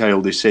burnt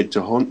child is said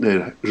to haunt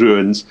the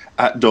ruins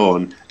at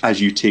dawn as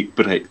you take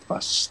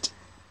breakfast.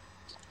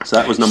 So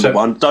that was number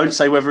 1. Don't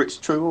say whether it's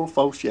true or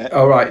false yet.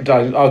 All right,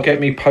 I'll get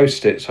me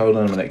post-its. Hold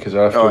on a minute, because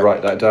I have to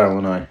write that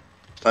down, won't I?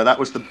 That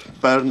was the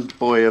Burned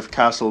Boy of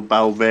Castle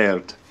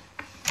Balverde.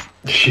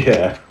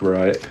 Yeah,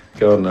 right.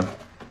 Go on now.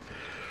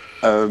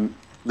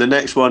 The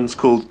next one's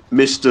called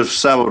Mr.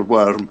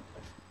 Sourworm.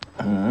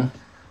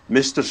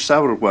 Mr.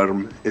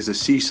 Sourworm is a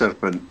sea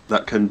serpent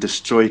that can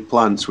destroy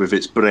plants with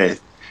its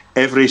breath.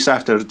 Every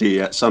Saturday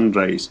at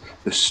sunrise,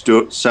 the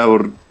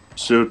Sourworm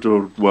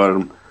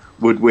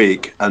would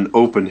wake and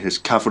open his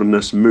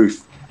cavernous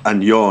mouth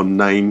and yawn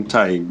 9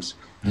 times.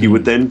 He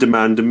would then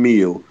demand a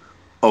meal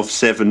of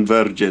 7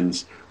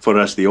 virgins, for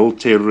as the old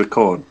tale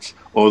records,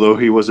 although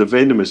he was a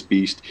venomous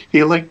beast,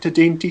 he liked a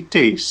dainty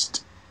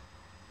taste.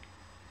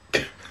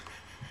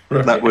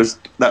 Right. That was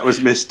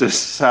Mr.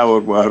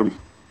 Sourworm.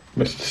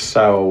 Mr.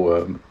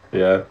 Sourworm.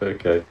 Yeah,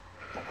 okay.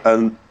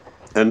 And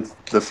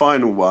the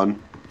final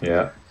one.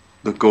 Yeah.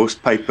 The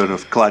Ghost Piper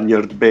of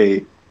Clanyard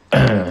Bay.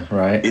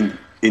 Right.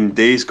 In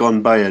days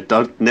gone by, a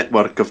dark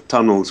network of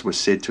tunnels was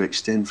said to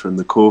extend from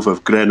the Cove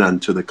of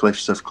Grenan to the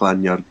cliffs of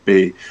Clanyard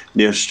Bay,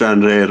 near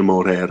Stranraer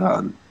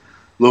Moreran.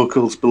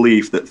 Locals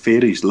believed that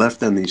fairies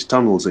lived in these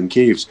tunnels and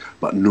caves,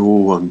 but no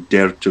one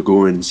dared to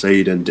go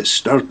inside and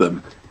disturb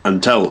them,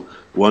 until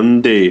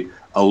one day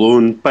a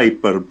lone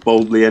piper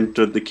boldly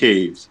entered the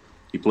caves.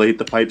 He played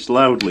the pipes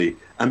loudly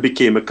and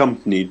became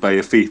accompanied by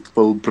a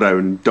faithful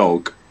brown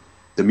dog.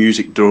 The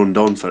music droned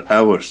on for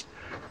hours.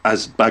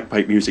 as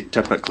bagpipe music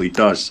typically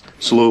does,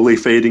 slowly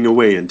fading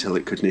away until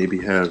it could nae be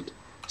heard.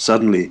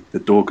 Suddenly, the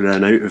dog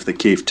ran out of the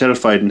cave,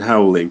 terrified and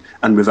howling,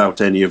 and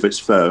without any of its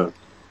fur.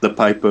 The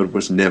piper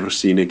was never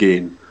seen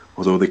again.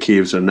 Although the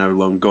caves are now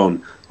long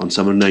gone, on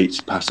summer nights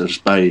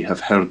passers-by have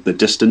heard the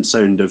distant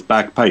sound of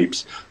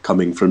bagpipes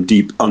coming from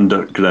deep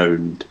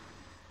underground.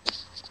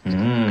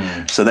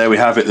 So there we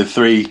have it, the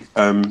three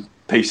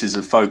pieces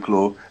of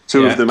folklore.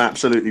 Two of them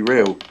absolutely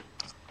real.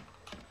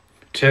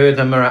 Two of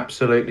them are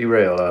absolutely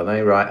real, are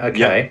they? Right,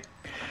 okay.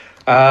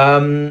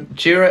 Yep.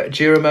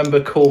 Do you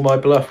remember Call My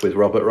Bluff with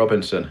Robert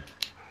Robinson?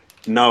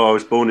 No, I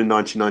was born in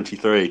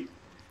 1993.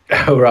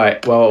 Oh,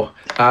 right. Well,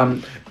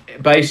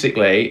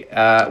 basically,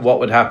 what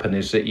would happen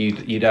is that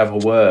you'd have a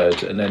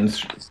word, and then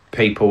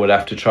people would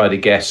have to try to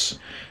guess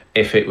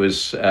if it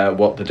was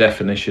what the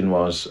definition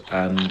was,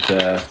 and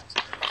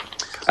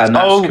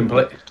that's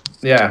complete.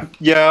 Yeah.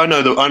 Yeah, I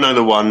know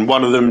the one.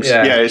 One of them.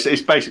 Yeah,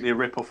 it's basically a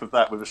rip off of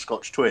that with a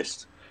Scotch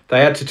twist. They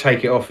had to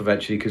take it off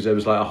eventually because there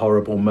was like a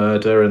horrible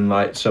murder and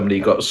like somebody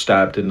got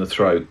stabbed in the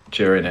throat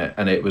during it,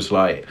 and it was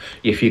like,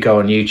 if you go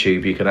on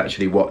YouTube you can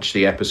actually watch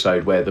the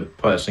episode where the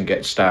person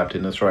gets stabbed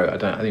in the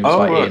throat. I think it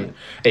was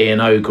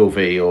Ian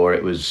Ogilvy, or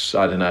it was,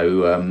 I don't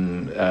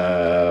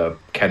know,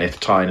 Kenneth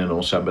Tynan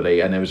or somebody,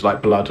 and there was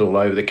like blood all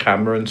over the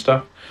camera and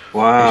stuff.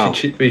 Wow.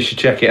 We should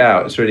check it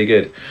out. It's really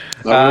good.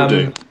 I will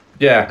do.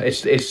 Yeah,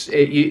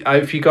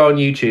 if you go on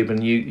YouTube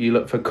and you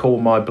look for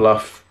Call My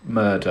Bluff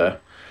murder,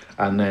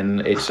 and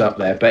then it's up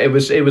there. But it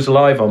was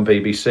live on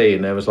BBC,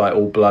 and there was like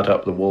all blood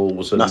up the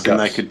walls and nothing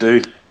guts. They could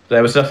do.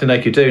 There was nothing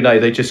they could do. No,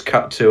 they just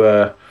cut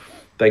to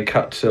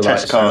test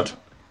like card.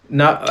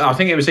 No, I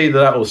think it was either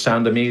that or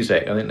Sound of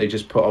Music. I think they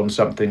just put on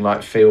something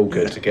like Feel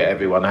Good to get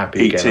everyone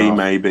happy again. E.T.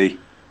 maybe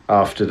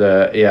after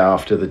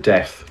the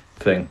death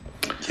thing.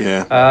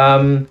 Yeah.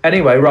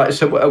 Anyway, right.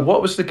 So,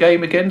 what was the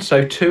game again?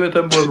 So, two of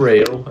them were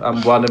real,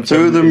 and one of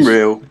them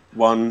real.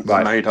 One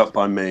made up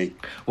by me.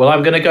 Well,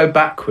 I'm going to go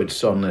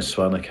backwards on this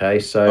one. Okay.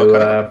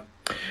 So,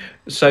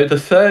 so the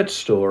third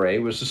story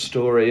was the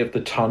story of the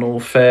Tunnel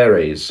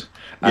Fairies,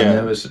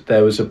 and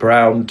there was a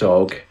brown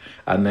dog,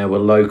 and there were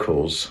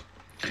locals.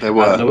 There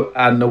were.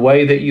 And the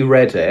way that you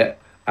read it,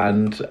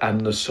 and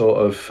the sort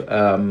of.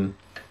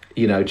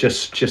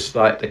 Just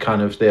like the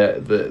kind of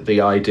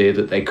the idea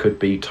that they could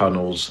be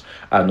tunnels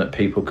and that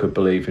people could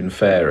believe in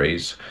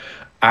fairies,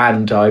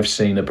 and I've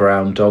seen a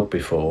brown dog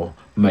before,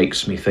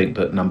 makes me think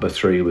that number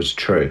 3 was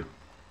true.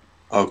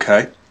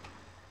 Okay.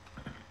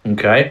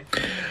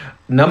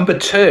 Number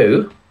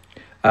 2,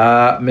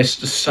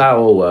 Mr.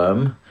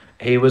 Sourworm.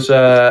 He was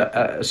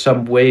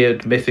some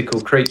weird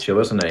mythical creature,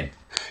 wasn't he?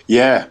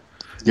 Yeah.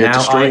 Yeah,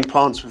 destroying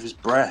plants with his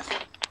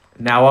breath.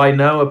 Now, I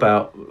know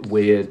about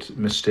weird,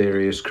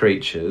 mysterious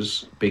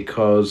creatures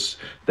because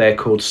they're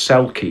called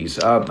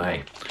selkies, aren't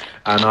they?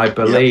 And I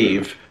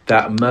believe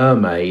that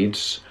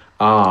mermaids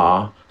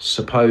are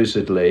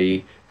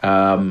supposedly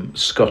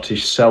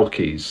Scottish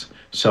selkies.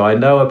 So I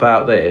know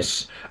about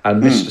this,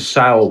 and Mr.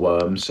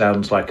 Sourworm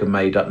sounds like a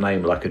made-up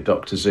name, like a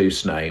Dr.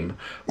 Seuss name.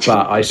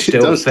 But I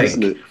still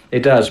think...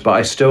 It does, but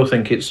I still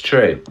think it's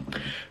true.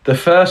 The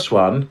first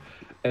one...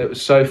 It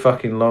was so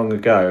fucking long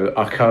ago,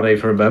 I can't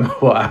even remember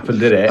what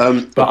happened in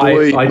it. But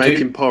I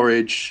making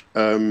porridge.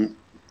 And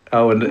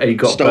he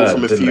got stole burnt,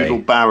 from a feudal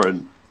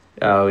baron.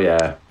 Oh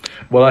yeah.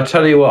 Well, I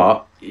tell you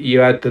what,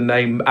 you had the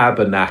name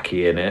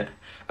Abernathy in it,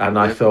 and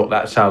I thought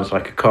that sounds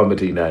like a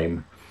comedy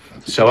name.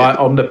 So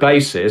on the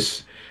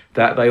basis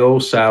that they all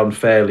sound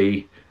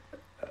fairly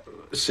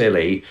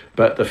silly,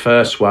 but the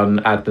first one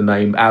had the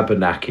name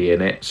Abernathy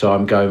in it, so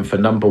I'm going for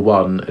number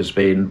 1 as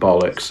being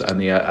bollocks,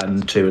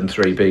 and 2 and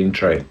 3 being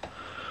true.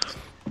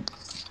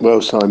 Well,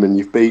 Simon,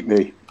 you've beat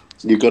me.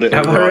 You got it.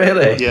 Have I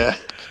really? Yeah.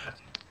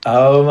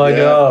 Oh my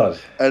god!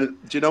 And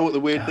do you know what the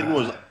weird thing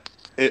was?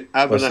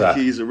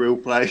 Abernathy is a real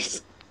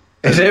place.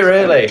 Is it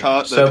really? The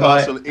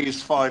castle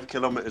is 5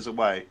 kilometres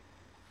away.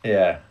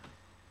 Yeah.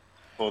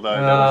 Although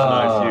there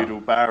was no feudal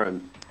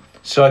baron.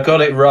 So I got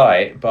it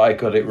right, but I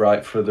got it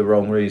right for the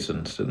wrong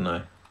reasons, didn't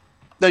I?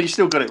 No, you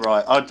still got it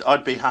right.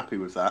 I'd be happy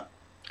with that.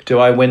 Do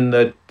I win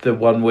the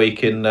 1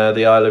 week in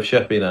the Isle of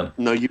Sheppey then?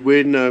 No, you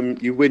win.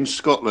 You win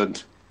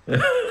Scotland.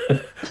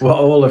 What,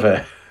 all of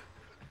it?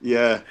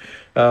 Yeah.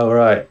 Oh,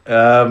 right.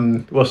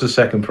 What's the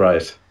second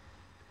prize?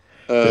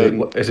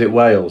 Is it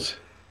Wales?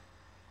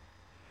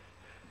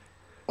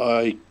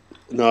 I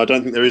don't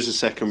think there is a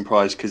second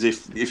prize, because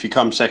if you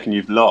come second,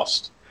 you've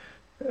lost.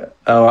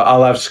 Oh,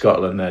 I'll have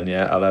Scotland then.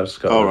 Yeah, I'll have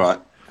Scotland. All right.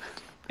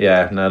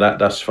 Yeah, no,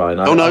 that's fine.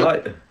 No.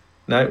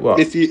 No, what?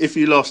 If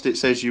you lost, it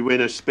says you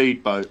win a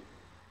speedboat.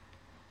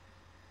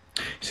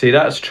 See,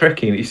 that's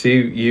tricky. You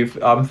see,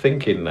 I'm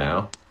thinking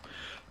now.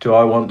 Do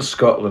I want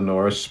Scotland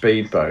or a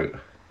speedboat?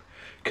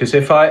 Because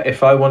if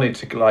I wanted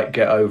to like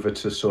get over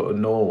to sort of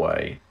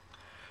Norway,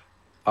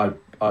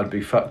 I'd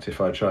be fucked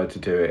if I tried to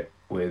do it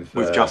with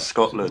just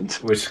Scotland.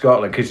 With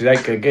Scotland, because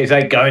it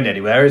ain't going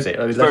anywhere, is it?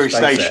 It's very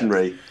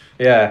stationary.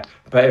 Yeah,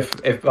 but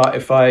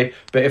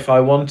if I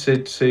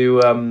wanted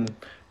to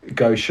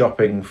go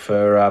shopping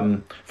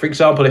for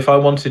example, if I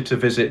wanted to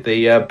visit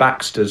the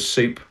Baxter's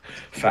soup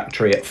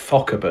factory at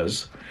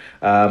Fochabers,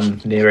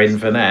 near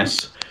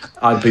Inverness,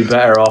 I'd be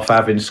better off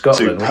having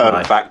Scotland, wouldn't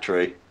I?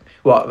 factory.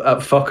 What, at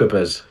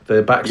Fochabers,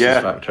 the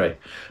Baxter's factory?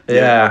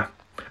 Yeah.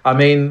 I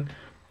mean,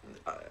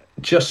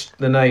 just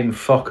the name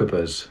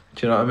Fochabers.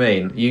 Do you know what I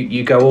mean?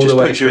 You go all the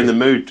way. Just puts you in the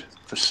mood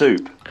for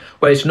soup.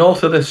 Well, it's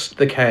north of the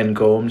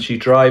Cairngorms. You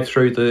drive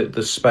through the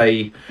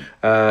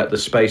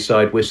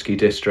Speyside Whisky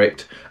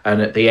District,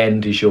 and at the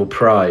end is your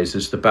prize,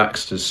 is the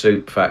Baxter's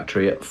Soup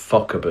Factory at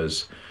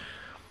Fochabers,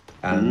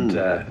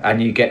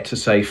 and you get to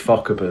say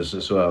Fochabers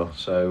as well.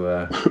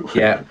 So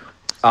yeah,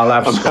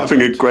 I'm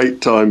having a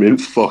great time in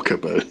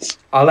Fochabers.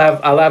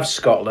 I'll have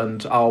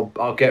Scotland.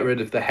 I'll get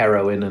rid of the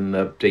heroin and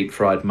the deep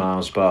fried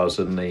Mars bars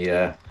and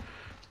the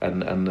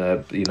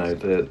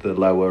the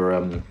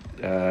lower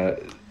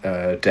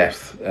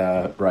death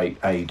rate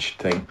age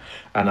thing,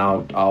 and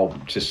I'll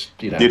just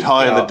you'd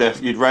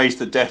you'd raise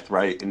the death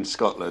rate in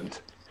Scotland.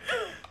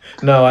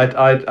 No, I'd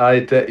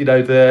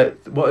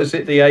what is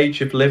it, the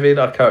age of living?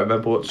 I can't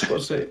remember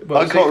what's it.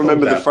 I can't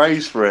remember the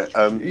phrase for it.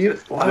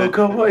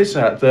 God, what is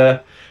that?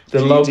 The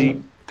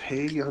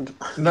GDP?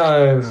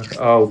 No,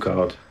 oh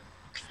God,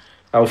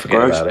 I'll forget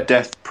gross about it.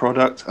 Death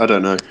product? I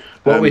don't know.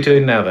 What are we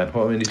doing now then?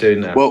 What are we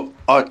doing now? Well,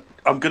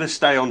 I'm going to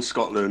stay on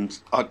Scotland.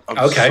 I'm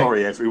okay.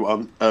 Sorry,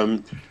 everyone,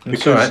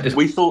 because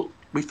we thought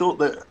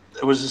that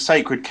there was a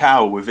sacred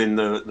cow within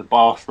the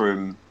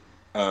bathroom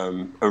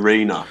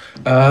arena.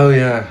 Oh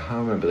yeah, I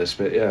remember this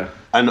bit. Yeah,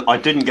 and I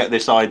didn't get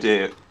this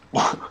idea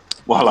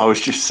while I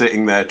was just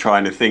sitting there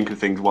trying to think of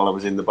things while I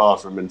was in the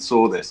bathroom and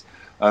saw this.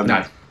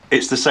 No,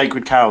 it's the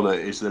sacred cow that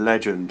is the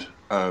legend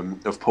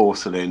of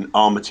porcelain,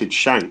 Armitage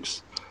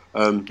Shanks.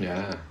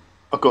 Yeah.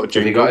 I've got a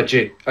jingle. Have you got a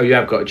jingle? Oh, you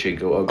have got a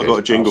jingle. Okay. I've got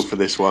a jingle for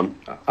this one.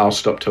 I'll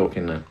stop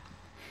talking then.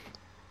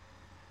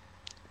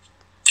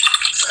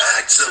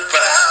 Facts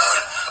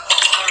about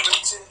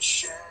Armitage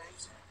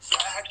Shanks.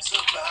 Facts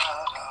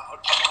about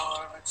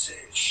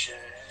Armitage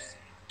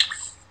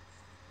Shanks.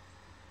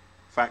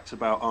 Facts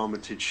about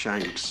Armitage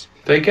Shanks.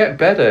 They get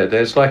better.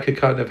 There's like a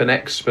kind of an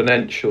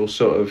exponential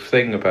sort of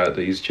thing about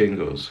these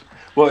jingles.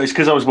 Well, it's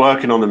because I was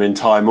working on them in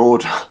time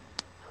order.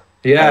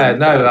 Yeah,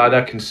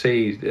 I can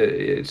see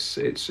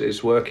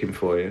it's working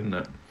for you, isn't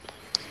it?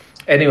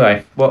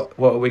 Anyway, what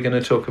are we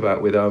going to talk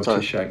about with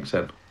Armitage Shanks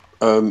then?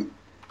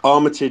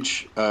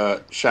 Armitage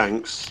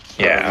Shanks.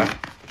 Yeah.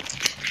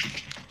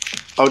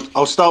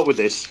 I'll start with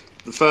this.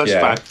 The first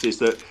fact is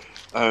that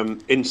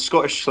in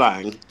Scottish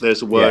slang,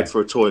 there's a word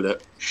for a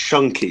toilet,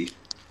 shunky,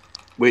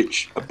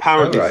 which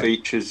apparently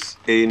features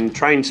in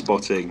Train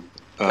Spotting.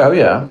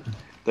 The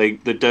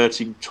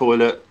dirty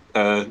toilet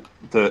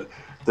that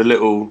the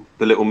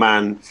little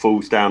man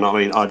falls down. I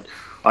mean,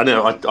 I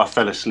know I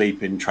fell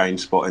asleep in Train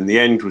Spotting. The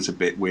end was a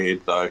bit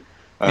weird though.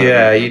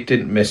 You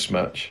didn't miss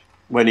much.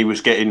 When he was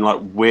getting like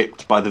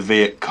whipped by the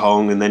Viet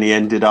Cong, and then he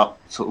ended up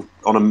sort of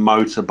on a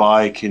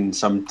motorbike in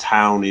some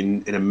town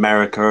in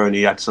America, and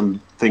he had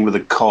some thing with a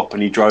cop,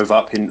 and he drove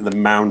up into the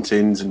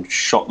mountains and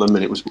shot them,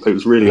 and it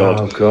was really odd.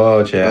 Oh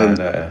God, yeah,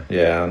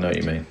 I know what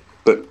you mean.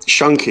 But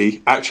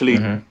shunky actually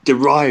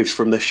derives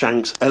from the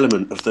Shanks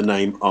element of the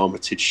name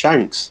Armitage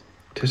Shanks.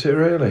 Does it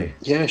really?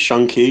 Yeah,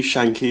 shunky,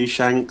 shanky,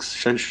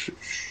 shanks.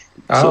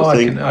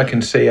 I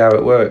can see how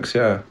it works.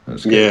 Yeah,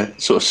 that's good. Yeah,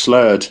 sort of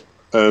slurred.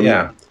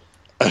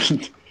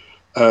 And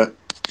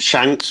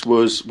Shanks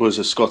was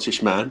a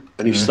Scottish man,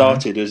 and he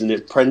started as an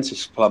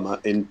apprentice plumber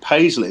in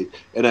Paisley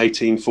in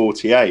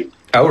 1848.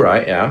 Oh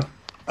right, yeah.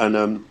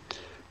 And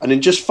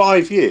in just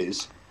 5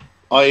 years,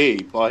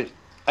 i.e. by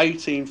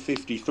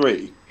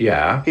 1853,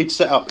 he'd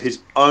set up his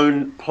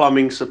own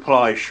plumbing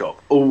supply shop,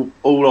 all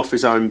off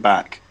his own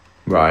back.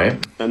 Right.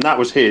 And that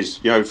was his,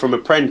 from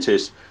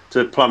apprentice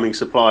to plumbing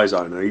supplies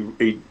owner.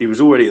 He was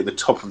already at the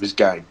top of his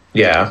game.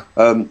 Yeah.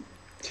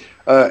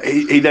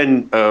 He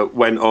then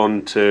went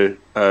on to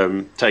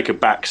take a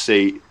back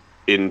seat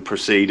in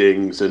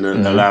proceedings and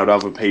allowed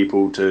other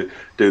people to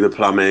do the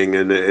plumbing.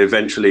 And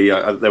eventually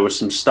there was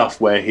some stuff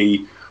where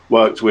he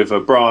worked with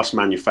brass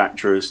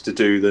manufacturers to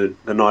do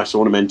the nice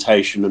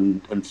ornamentation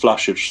and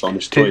flushes on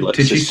his toilet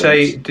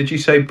systems. Did you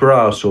say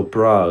brass or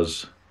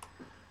bras?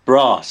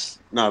 Brass.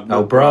 No,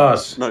 not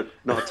brass. No,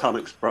 not a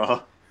Tunnocks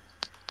bra.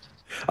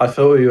 I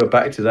thought we were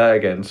back to that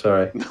again.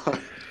 Sorry. No.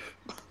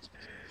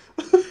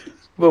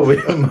 Well, we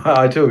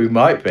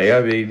might be.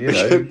 I mean,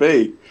 It could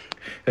be.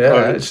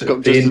 Yeah,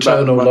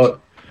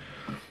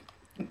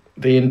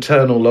 the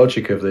internal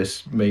logic of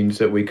this means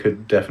that we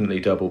could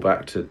definitely double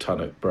back to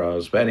Tunnock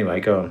bras. But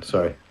anyway, go on.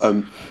 Sorry.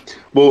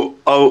 Well,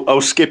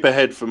 I'll skip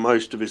ahead for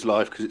most of his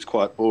life because it's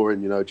quite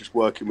boring. Just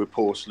working with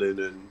porcelain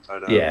and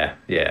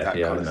that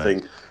kind of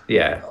thing.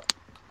 Yeah.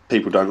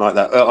 People don't like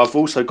that. I've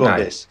also got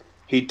this.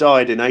 He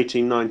died in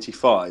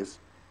 1895,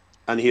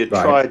 and he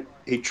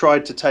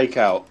tried to take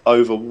out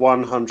over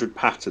 100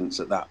 patents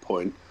at that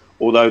point,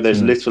 although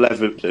there's little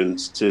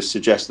evidence to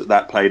suggest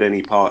that played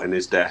any part in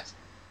his death.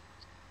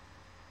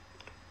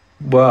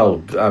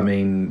 Well, I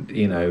mean,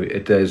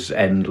 there's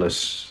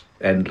endless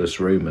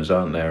rumours,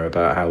 aren't there,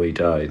 about how he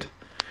died.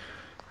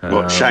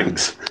 What,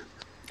 Shanks?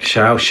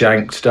 How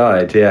Shanks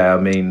died, yeah. I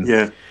mean,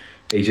 yeah,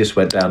 he just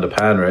went down to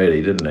pan,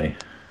 really, didn't he?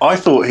 I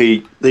thought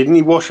didn't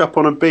he wash up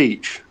on a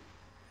beach?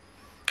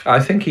 I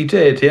think he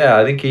did, yeah.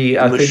 I think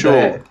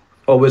shore.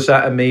 Or was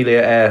that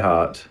Amelia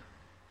Earhart?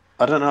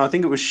 I don't know. I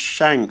think it was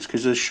Shanks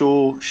because the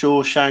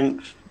Shaw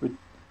Shanks.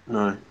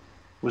 No,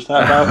 was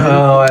that about him?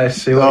 Oh, I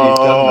see what you've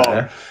done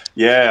there.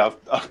 Yeah,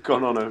 I've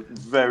gone on a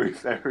very,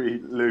 very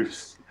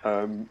loose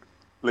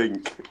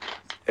link.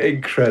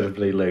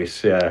 Incredibly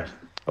loose, yeah.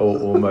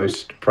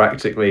 Almost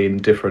practically in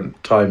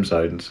different time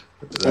zones.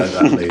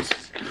 That loose.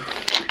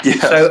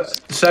 Yeah.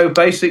 So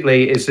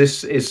basically,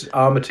 is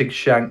Armitage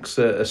Shanks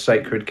a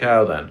sacred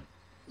cow then?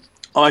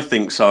 I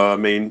think so. I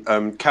mean,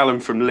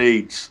 Callum from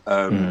Leeds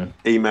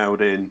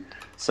emailed in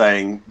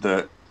saying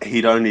that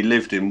he'd only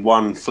lived in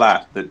one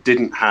flat that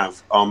didn't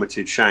have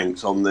Armitage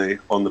Shanks on the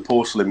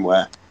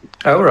porcelainware.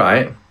 Oh,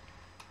 right.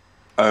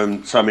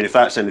 So I mean, if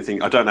that's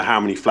anything, I don't know how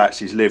many flats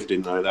he's lived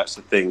in though. That's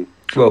the thing.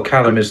 Well,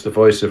 Callum is the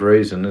voice of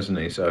reason, isn't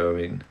he? So I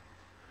mean,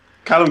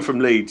 Callum from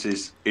Leeds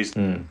is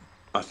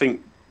I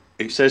think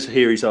it says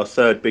here he's our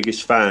third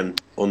biggest fan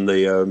on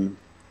the.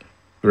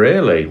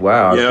 Really?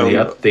 Wow.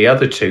 Yeah, the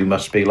other two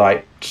must be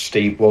like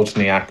Steve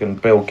Wozniak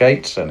and Bill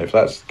Gates, then, if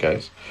that's the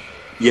case.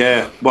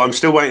 Yeah. Well, I'm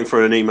still waiting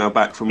for an email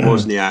back from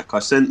Wozniak. I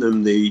sent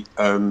them the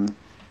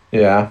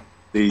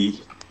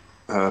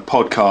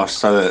podcast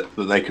so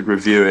that they could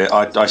review it.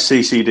 I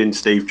CC'd in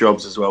Steve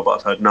Jobs as well, but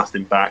I've heard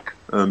nothing back.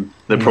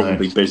 They're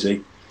probably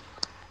busy.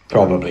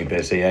 Probably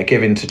busy. Yeah,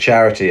 giving to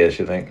charity, as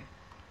you think.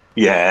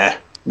 Yeah.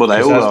 Well,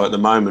 they all are at the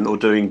moment, or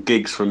doing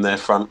gigs from their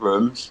front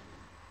rooms.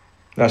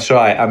 That's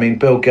right. I mean,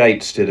 Bill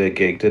Gates did a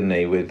gig, didn't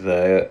he, with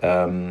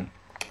S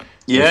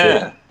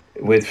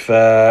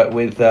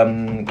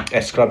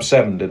Club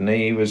 7, didn't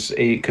he?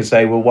 Because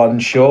they were one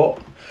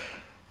short.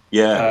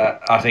 Yeah.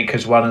 I think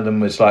because one of them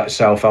was like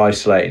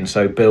self-isolating,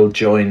 so Bill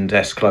joined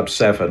S Club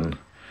 7,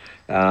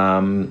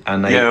 and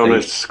they on a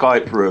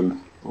Skype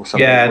room or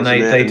something. Yeah, and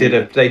they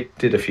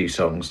did a few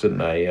songs, didn't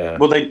they? Yeah.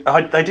 Well,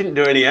 they didn't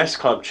do any S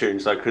Club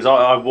tunes though, because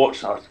I've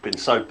been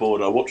so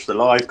bored. I watched the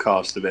live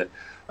cast of it,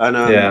 and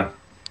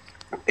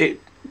it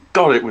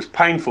was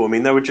painful. I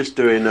mean, they were just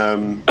doing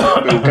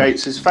Bill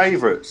Gates's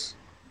favourites.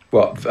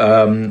 What,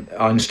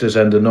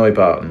 Einstürzende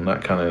Neubauten,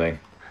 that kind of thing.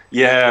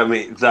 Yeah, I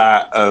mean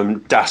that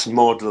Das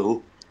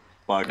Model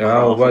by the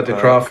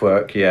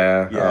Kraftwerk,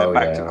 yeah.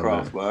 Back to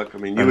Kraftwerk. I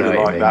mean, you would have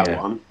liked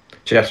that one.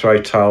 Jethro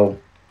Tull.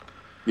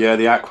 Yeah,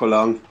 the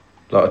Aqualung.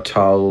 A lot of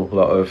Tull, a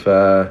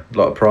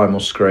lot of Primal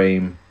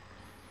Scream.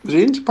 Was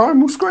he into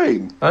Primal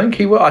Scream? I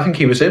think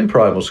he was in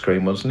Primal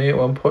Scream, wasn't he, at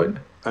one point?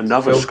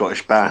 Another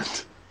Scottish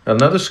band.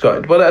 Another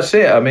Scottish. Well, that's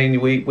it. I mean,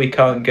 we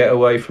can't get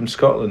away from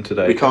Scotland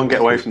today. We can't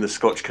get away from the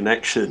Scotch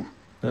connection.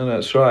 No,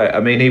 that's right. I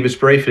mean, he was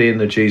briefly in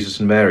the Jesus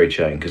and Mary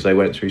chain because they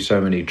went through so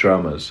many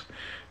drummers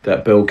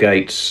that Bill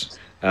Gates,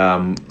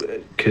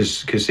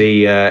 because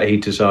he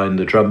designed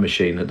the drum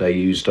machine that they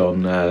used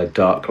on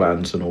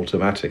Darklands and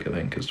Automatic, I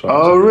think, as well.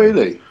 Oh,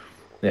 really?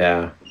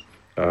 Yeah.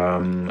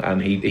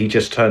 And he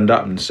just turned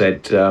up and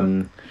said,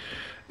 can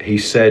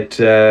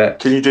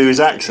you do his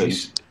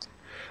accent?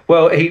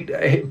 Well,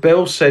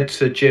 Bill said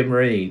to Jim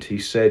Reed, he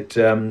said,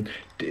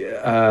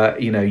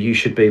 you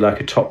should be like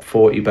a top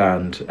 40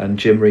 band. And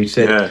Jim Reed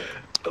said,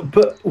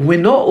 but we're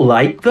not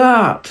like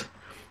that.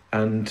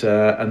 And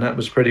that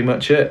was pretty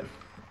much it.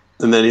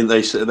 And then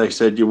they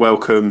said, you're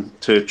welcome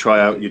to try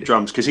out your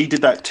drums. Because he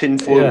did that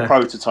tinfoil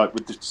prototype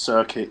with the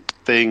circuit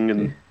thing.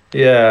 And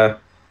yeah.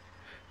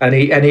 And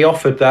he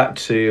offered that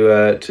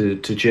to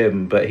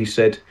Jim, but he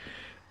said,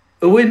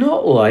 we're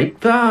not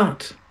like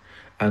that.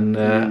 And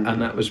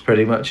that was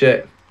pretty much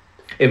it.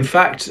 In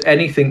fact,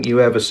 anything you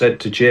ever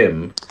said to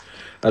Jim,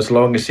 as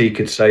long as he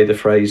could say the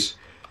phrase,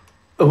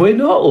 we're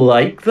not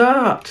like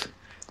that.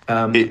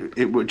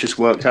 It just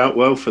worked out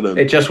well for them.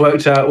 It just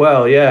worked out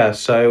well, yeah.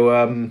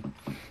 So,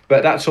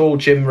 but that's all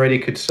Jim really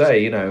could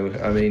say,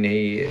 I mean,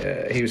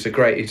 he's a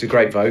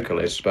great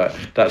vocalist, but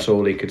that's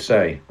all he could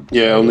say.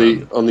 Yeah, on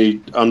the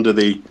Under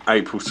the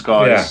April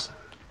Skies,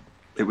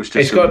 it was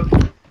just.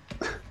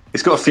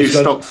 It's got a few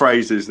stock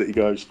phrases that he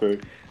goes through.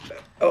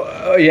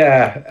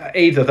 Yeah,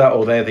 either that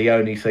or they're the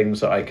only things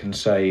that I can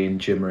say in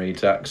Jim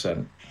Reed's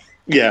accent.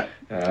 Yeah,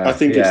 I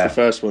think it's the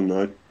first one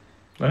though.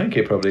 I think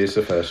it probably is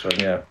the first one.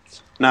 Yeah.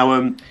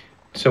 Now,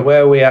 so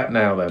where are we at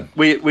now then?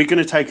 We're going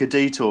to take a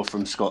detour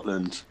from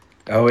Scotland.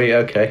 Oh, yeah,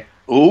 okay.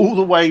 All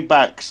the way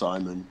back,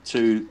 Simon,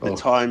 to the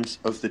times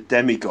of the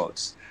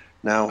demigods.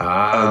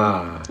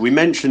 Now, we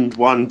mentioned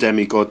one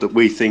demigod that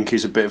we think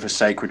is a bit of a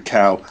sacred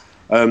cow.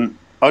 I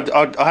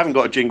haven't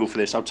got a jingle for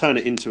this. I'll turn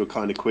it into a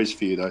kind of quiz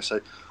for you, though. So,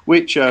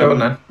 which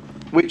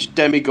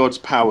demigod's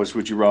powers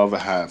would you rather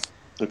have?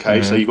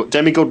 Okay, so you've got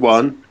demigod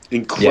 1,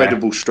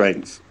 incredible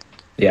strength.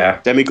 Yeah.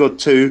 Demigod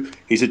 2,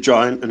 he's a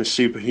giant and a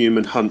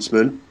superhuman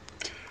huntsman.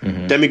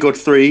 Mm-hmm. Demigod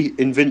 3,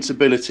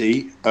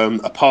 invincibility,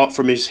 apart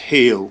from his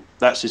heel,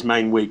 that's his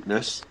main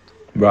weakness.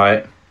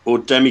 Right. Or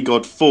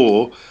Demigod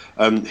 4,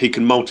 he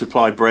can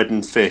multiply bread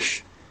and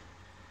fish.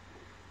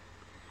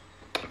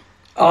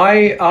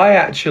 I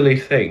actually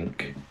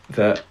think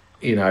that,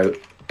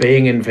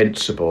 being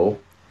invincible.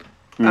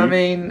 I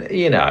mean,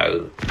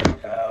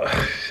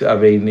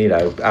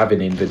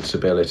 having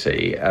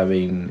invincibility. I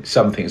mean,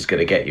 something's going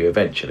to get you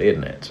eventually,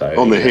 isn't it? So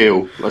on the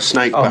heel, a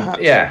snake,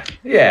 perhaps.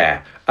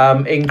 Yeah.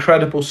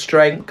 Incredible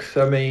strength.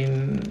 I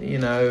mean,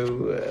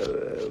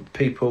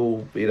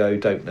 people,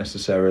 don't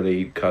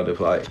necessarily kind of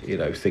like,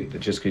 think that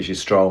just because you're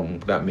strong,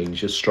 that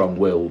means you're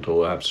strong-willed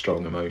or have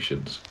strong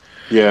emotions.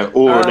 Yeah,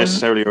 or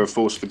necessarily are a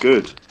force for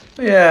good.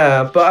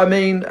 Yeah, but I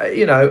mean,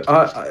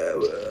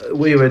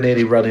 we were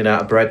nearly running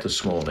out of bread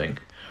this morning.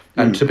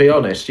 And to be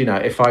honest,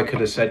 if I could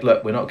have said,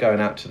 look, we're not going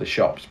out to the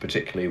shops,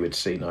 particularly with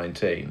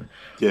C19.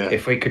 Yeah.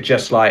 If we could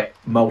just like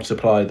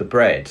multiply the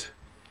bread,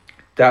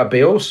 that would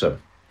be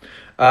awesome.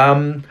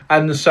 And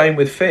the same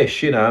with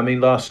fish, I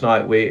mean, last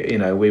night we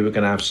were going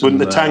to have some...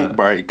 Wouldn't the tank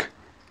break?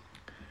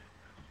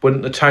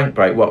 Wouldn't the tank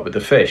break, what, with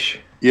the fish?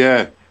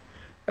 Yeah.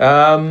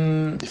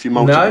 If you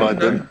multiplied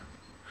them.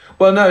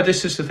 Well, no,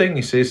 this is the thing,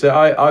 you see, is that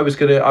I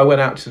went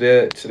out to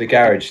the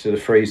garage, to the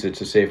freezer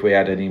to see if we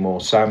had any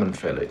more salmon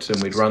fillets,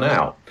 and we'd run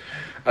out.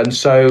 And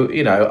so,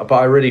 but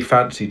I really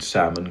fancied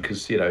salmon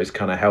because, it's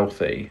kind of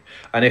healthy.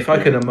 And if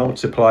I could have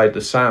multiplied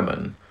the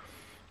salmon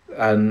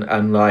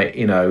and like,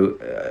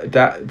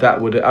 that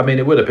would, I mean,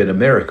 it would have been a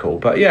miracle.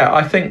 But yeah,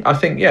 I think,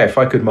 if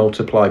I could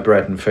multiply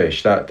bread and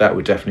fish, that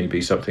would definitely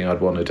be something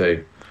I'd want to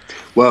do.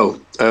 Well,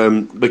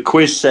 the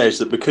quiz says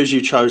that because you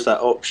chose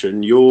that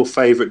option, your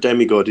favourite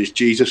demigod is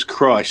Jesus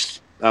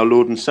Christ, our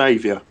Lord and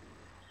Saviour.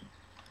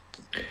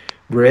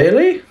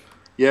 Really?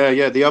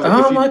 Yeah. The other.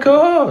 Oh my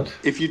God!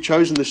 If you'd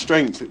chosen the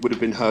strength, it would have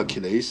been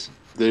Hercules.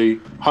 The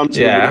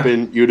hunter would have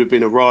been. You'd have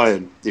been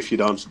Orion if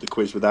you'd answered the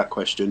quiz with that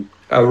question.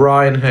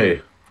 Orion who?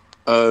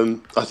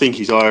 I think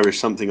he's Irish.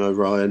 Something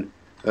Orion.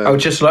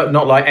 Just like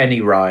not like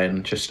any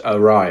Ryan, just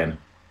Orion.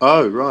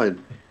 Oh,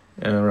 Ryan.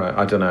 Oh, right.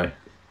 I don't know.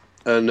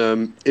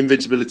 And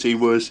invincibility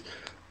was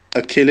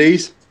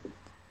Achilles.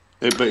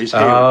 But his heel.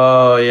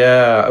 Oh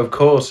yeah, of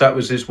course. That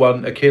was his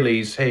one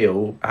Achilles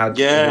heel.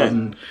 He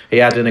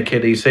had an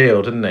Achilles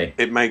heel, didn't he?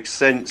 It makes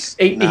sense.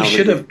 He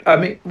should have. I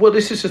mean, well,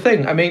 this is the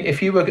thing. I mean,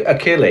 if you were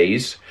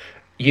Achilles,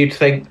 you'd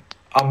think,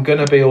 I'm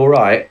gonna be all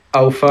right.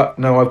 Oh fuck!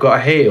 No, I've got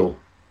a heel.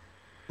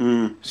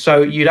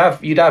 So you'd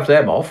have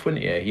them off,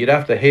 wouldn't you? You'd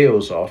have the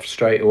heels off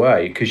straight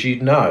away because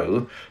you'd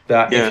know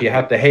that if you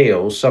had the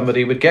heels,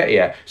 somebody would get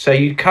you. So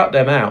you'd cut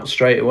them out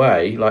straight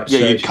away, like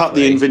you'd cut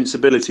the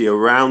invincibility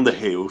around the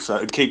heel, so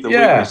it'd keep the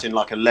weakness in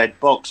like a lead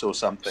box or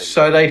something.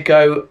 So they'd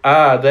go,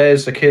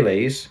 there's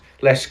Achilles.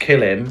 Let's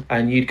kill him.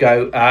 And you'd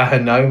go,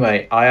 no,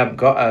 mate, I haven't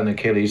got an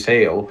Achilles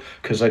heel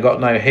because I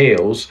got no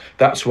heels.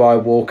 That's why I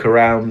walk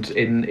around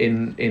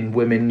in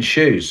women's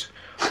shoes.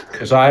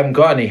 Because I haven't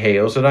got any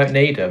heels, I don't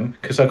need them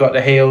because I got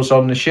the heels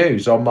on the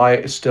shoes, on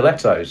my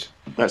stilettos.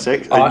 That's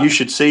it. You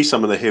should see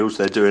some of the heels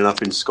they're doing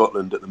up in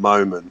Scotland at the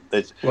moment.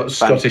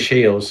 Scottish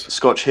heels?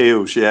 Scotch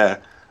heels, yeah.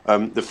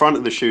 The front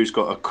of the shoe's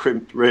got a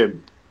crimped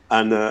rim,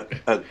 and at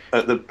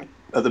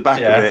the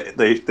back of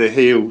it, the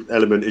heel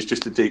element is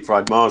just a deep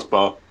fried Mars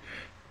bar.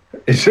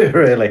 Is it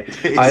really?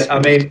 I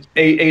mean,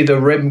 either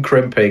rim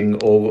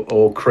crimping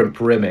or crimp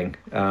rimming.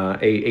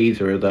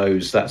 Either of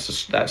those, that's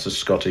a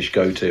Scottish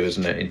go-to,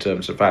 isn't it, in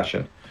terms of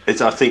fashion?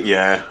 I think,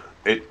 yeah.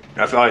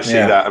 I see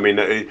that. I mean,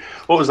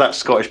 what was that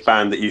Scottish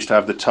band that used to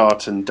have the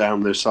tartan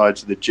down the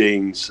sides of the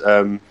jeans?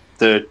 The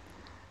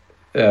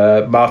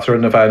Martha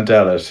and the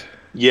Vandellas.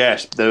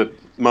 Yes, the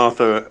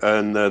Martha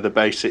and the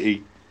Bay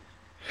City.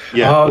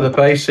 Yeah. Oh, the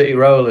Bay City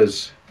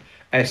Rollers.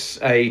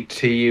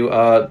 SATURDAY.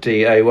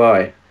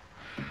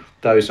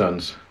 Those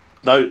ones.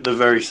 No, the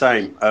very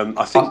same.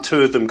 I think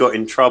two of them got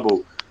in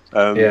trouble.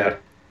 For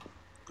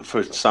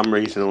some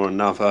reason or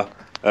another.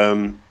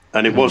 And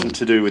it wasn't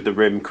to do with the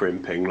rim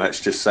crimping, let's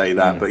just say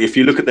that. But if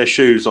you look at their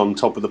shoes on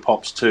Top of the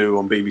Pops 2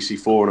 on BBC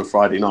 4 on a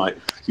Friday night,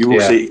 you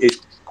will see it's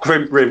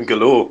crimp rim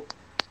galore.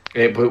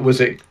 Was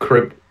it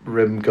crimp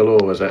rim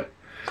galore, was it?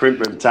 Crimp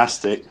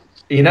rim-tastic.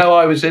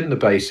 I was in the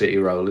Bay City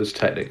Rollers,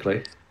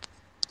 technically.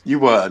 You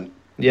weren't?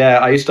 Yeah,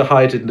 I used to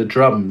hide in the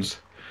drums.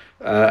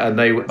 And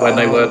when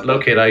they weren't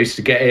looking, I used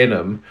to get in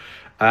them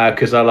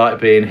because I like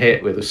being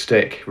hit with a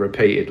stick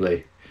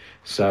repeatedly.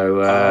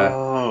 So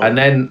and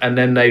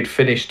then they'd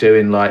finish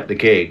doing like the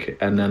gig,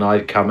 and then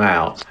I'd come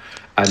out,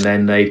 and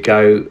then they'd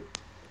go,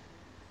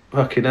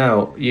 "Fucking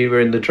hell, you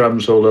were in the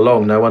drums all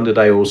along. No wonder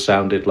they all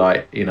sounded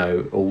like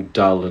all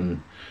dull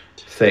and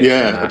thick."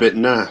 Yeah, a bit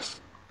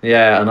naff.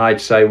 Yeah, and I'd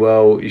say,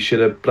 "Well, you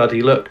should have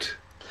bloody looked.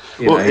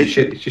 You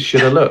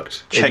should have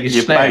looked. Check your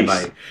snare,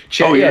 mate.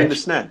 You're in the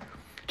snare."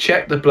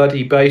 Check the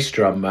bloody bass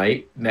drum,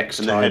 mate,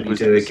 next time you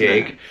do a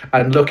gig,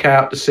 and look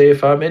out to see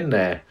if I'm in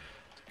there.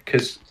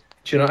 Because,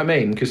 do you know what I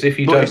mean? Because if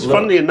you don't look...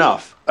 Funnily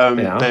enough,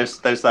 there's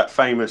that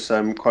famous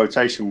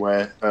quotation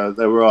where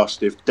they were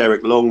asked if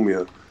Derek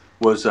Longmuir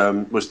was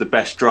the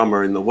best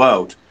drummer in the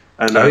world.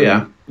 And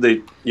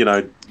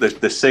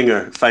the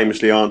singer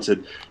famously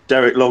answered,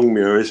 Derek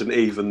Longmuir isn't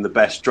even the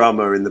best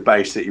drummer in the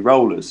Bay City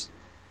Rollers.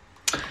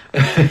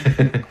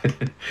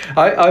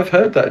 I've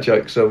heard that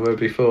joke somewhere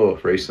before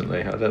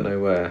recently. I don't know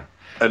where.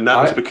 And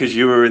that was because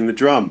you were in the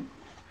drum.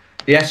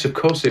 Yes, of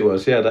course it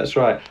was. Yeah, that's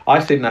right. I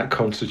think that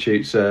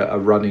constitutes a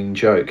running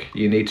joke.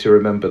 You need to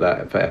remember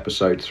that for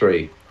episode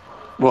 3.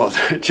 Well,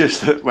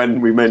 just that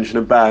when we mention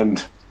a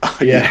band.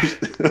 Yeah.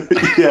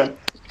 Yeah.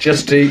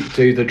 Just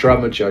do the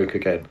drummer joke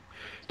again.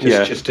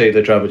 Just do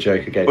the drummer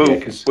joke again.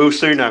 We'll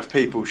soon have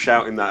people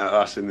shouting that at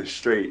us in the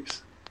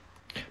streets.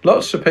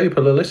 Lots of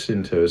people are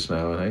listening to us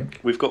now, I think.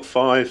 We've got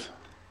 5.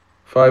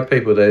 5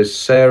 people. There's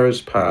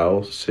Sarah's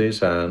pal,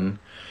 Suzanne,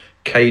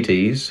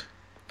 Katie's,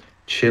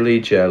 Chili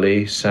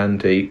Jelly,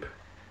 Sandeep,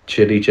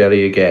 Chili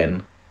Jelly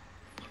again.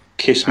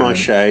 Kiss My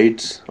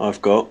Shades,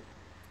 I've got.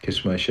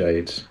 Kiss My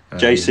Shades.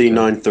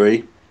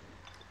 JC93.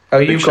 Oh,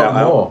 you've got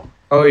more.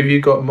 Oh, have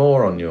you got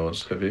more on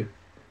yours, have you?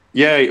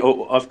 Yeah,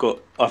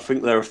 I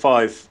think there are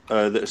 5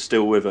 that are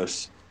still with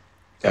us.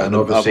 And the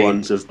obviously, other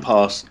ones have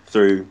passed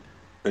through.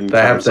 And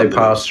they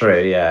passed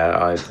through,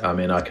 yeah. I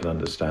mean, I can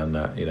understand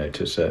that,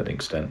 to a certain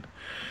extent.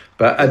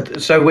 But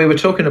so we were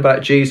talking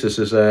about Jesus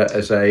as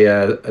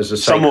a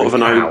somewhat of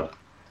an cow.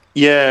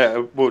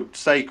 Yeah, well,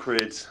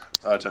 sacred.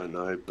 I don't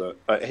know, but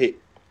here's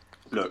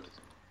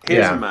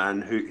a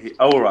man who.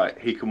 All right,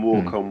 he can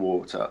walk on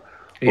water.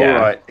 Yeah.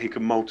 All right, he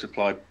can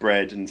multiply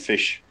bread and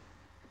fish.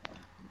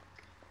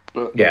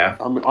 But yeah,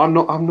 I'm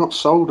not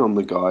sold on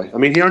the guy. I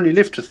mean, he only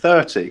lived to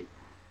 30.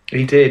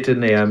 He did,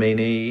 didn't he? I mean,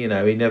 he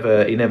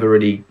never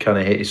really kind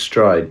of hit his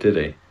stride, did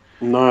he?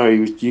 No,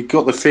 you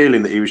got the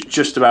feeling that he was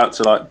just about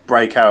to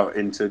break out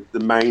into the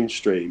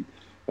mainstream,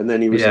 and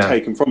then he was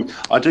taken from it.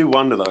 I do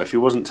wonder though, if he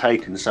wasn't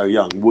taken so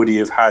young, would he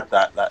have had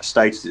that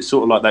status? It's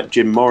sort of like that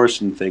Jim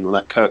Morrison thing or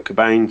that Kurt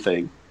Cobain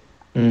thing.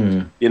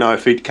 Mm.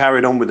 If he'd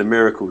carried on with the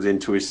miracles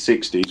into his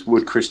 60s,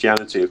 would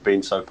Christianity have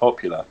been so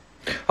popular?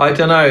 I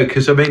don't know,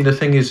 because I mean the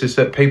thing is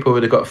that people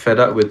would have got fed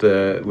up with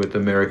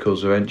the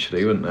miracles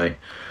eventually, wouldn't they?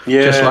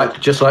 Yeah,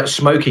 just like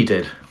Smokey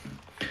did,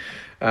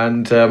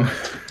 and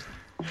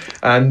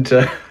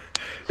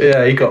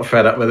he got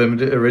fed up with them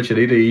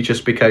originally. He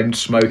just became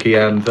Smokey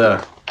and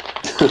that's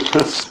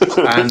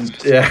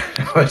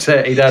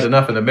it. He'd had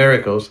enough of the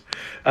miracles.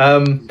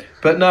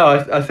 But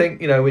no, I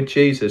think with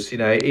Jesus, he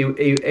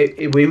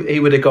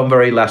would have gone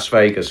very Las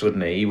Vegas,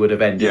 wouldn't he? He would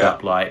have ended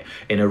up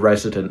in a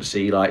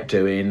residency,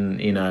 doing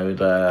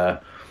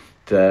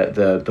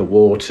the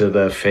water,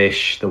 the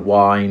fish, the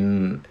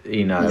wine,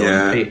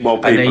 while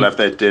people have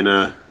their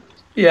dinner.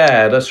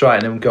 Yeah, that's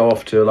right, and then go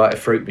off to a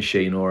fruit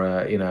machine or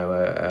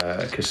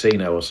a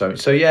casino or something.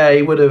 So yeah,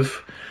 he would have.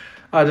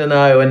 I don't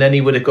know, and then he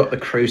would have got the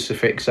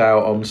crucifix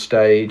out on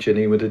stage, and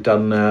he would have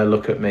done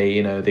 "Look at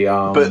Me," the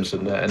arms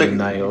and the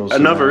nails.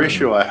 Another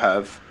issue I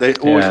have: there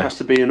always has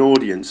to be an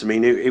audience. I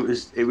mean, it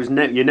was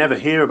you never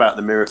hear about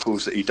the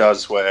miracles that he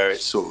does, where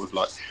it's sort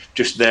of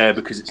just there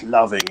because it's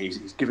loving.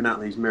 He's giving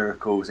out these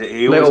miracles.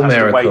 He always little has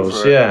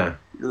miracles, to wait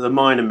for the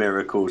minor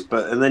miracles,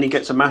 and then he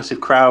gets a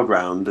massive crowd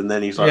round, and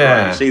then he's like,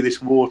 right, you see this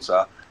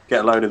water,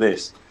 get a load of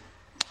this.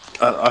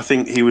 I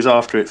think he was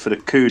after it for the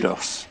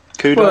kudos.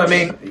 Well, I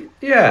mean,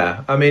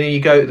 you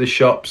go to the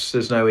shops,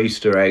 there's no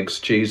Easter eggs.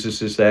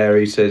 Jesus is there,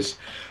 he says,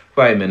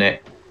 wait a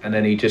minute, and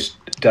then he just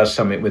does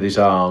something with his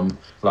arm,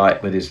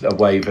 with a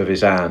wave of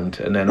his hand,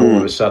 and then all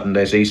of a sudden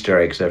there's Easter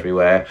eggs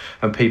everywhere,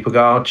 and people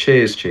go, oh,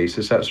 cheers,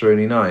 Jesus, that's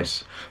really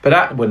nice. But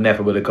that would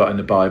have got in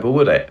the Bible,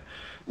 would it?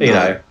 You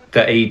know,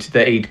 that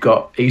he'd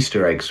got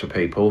Easter eggs for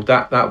people.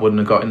 That wouldn't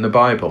have got in the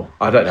Bible.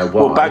 I don't know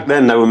why. Well, back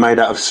then they were made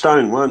out of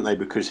stone, weren't they?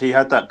 Because he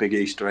had that big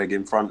Easter egg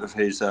in front of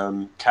his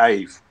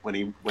cave when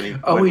he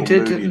he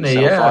did, didn't he?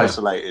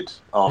 Self-isolated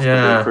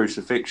after the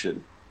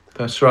crucifixion.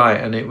 That's right,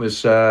 and it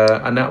was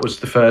and that was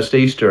the first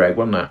Easter egg,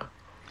 wasn't it?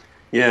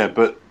 Yeah,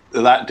 but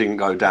that didn't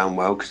go down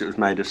well because it was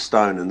made of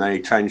stone, and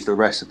they changed the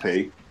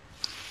recipe.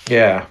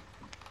 Yeah.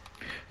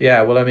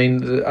 Yeah, well, I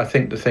mean, I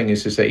think the thing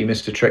is that he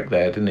missed a trick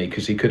there, didn't he?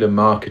 Because he could have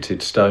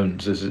marketed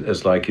stones as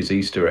his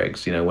Easter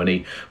eggs. When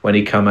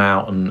he come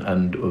out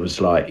and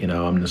was like,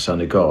 I'm the Son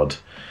of God.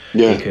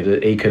 Yeah.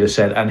 He could have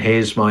said, and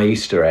here's my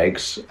Easter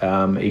eggs.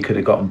 He could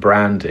have gotten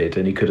branded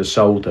and he could have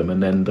sold them,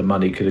 and then the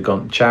money could have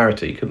gone to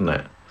charity, couldn't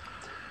it?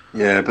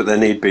 Yeah, but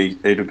then he'd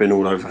have been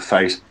all over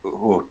Facebook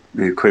or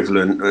the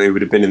equivalent. He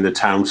would have been in the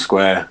town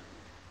square,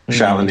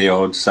 shouting the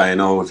odds, saying,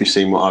 "Oh, have you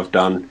seen what I've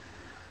done?"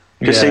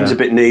 Just seems a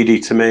bit needy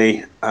to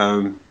me.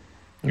 And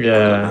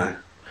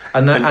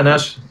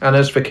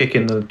as for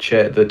kicking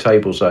the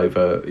tables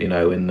over,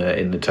 in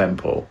the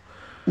temple.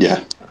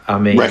 Yeah. I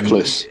mean,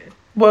 reckless.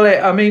 Well,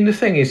 the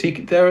thing is,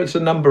 there is a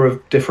number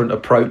of different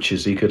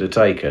approaches he could have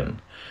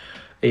taken.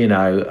 He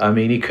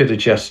could have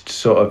just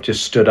sort of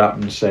just stood up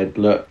and said,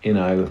 "Look,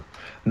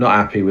 not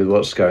happy with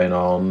what's going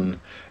on.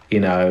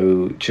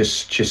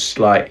 Just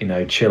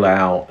chill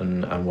out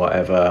and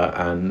whatever."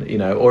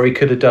 And, or he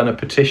could have done a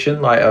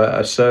petition, like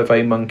a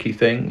Survey Monkey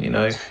thing,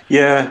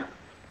 Yeah.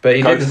 But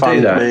he didn't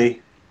do that.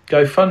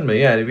 GoFundMe,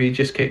 yeah. He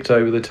just kicked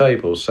over the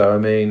table. So, I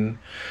mean,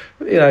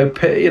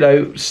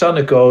 Son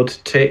of God,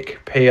 tick,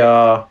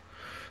 PR,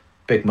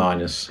 big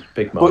minus.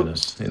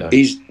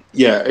 It's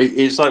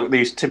like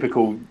these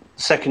typical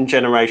second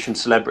generation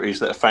celebrities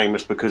that are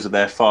famous because of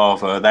their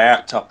father. They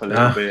act up a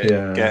little bit,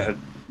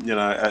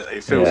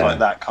 it feels like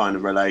that kind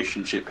of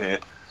relationship here.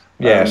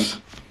 Yes.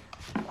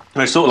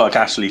 It's sort of like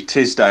Ashley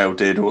Tisdale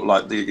did, or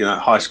like the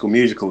High School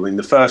Musical. I mean,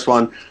 the first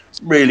one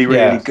really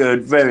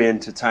good, very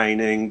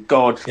entertaining.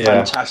 God,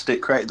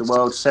 fantastic, created the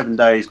world, 7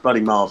 days,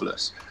 bloody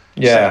marvelous.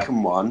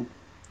 Second one,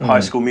 High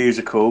School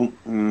Musical,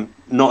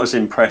 not as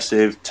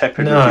impressive,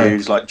 tepid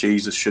reviews like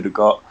Jesus should have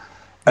got.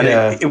 And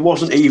it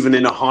wasn't even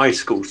in a high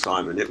school,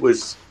 Simon. It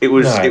was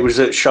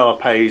at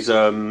Sharpay's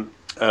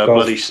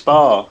bloody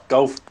spa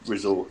golf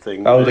resort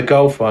thing. Oh, the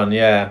golf one,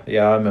 yeah,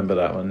 I remember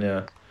that one,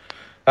 yeah.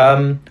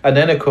 And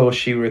then of course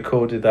she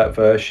recorded that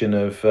version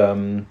of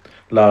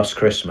Last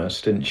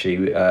Christmas, didn't she?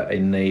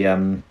 In the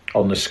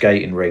on the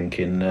skating rink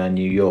in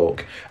New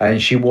York,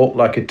 and she walked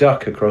like a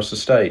duck across the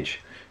stage.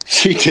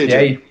 She did.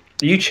 Yeah,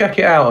 you check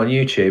it out on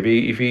YouTube.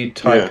 If you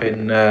type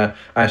in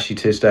Ashley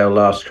Tisdale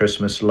Last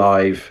Christmas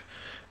live,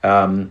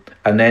 and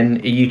then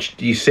you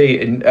see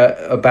in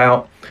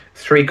about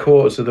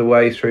 3/4 of the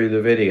way through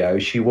the video,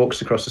 she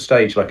walks across the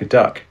stage like a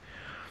duck.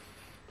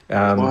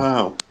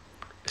 Wow.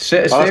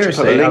 Seriously, I'll have to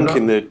put a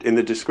link in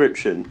the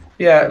description.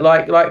 Yeah,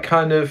 like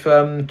kind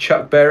of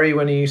Chuck Berry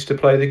when he used to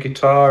play the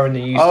guitar and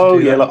he used to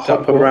do like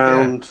hop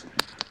around.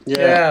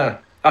 Yeah.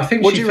 I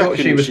think she thought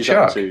she was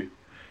Chuck.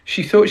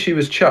 She thought she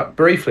was Chuck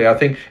briefly. I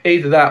think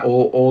either that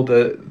or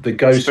the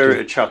ghost. The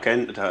spirit of Chuck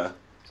entered her.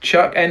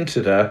 Chuck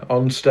entered her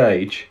on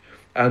stage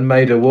and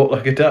made her walk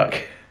like a duck.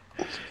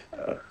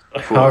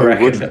 Well,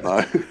 who wouldn't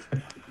though?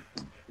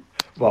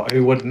 What?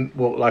 Who wouldn't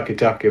walk like a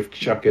duck if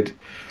Chuck had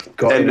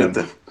got in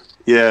him?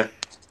 Yeah.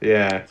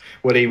 Yeah,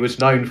 well, he was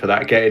known for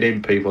that, getting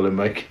in people and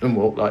making them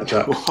walk like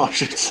ducks. Well, I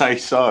should say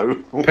so.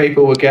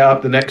 People would get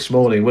up the next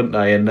morning, wouldn't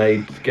they, and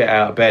they'd get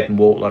out of bed and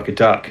walk like a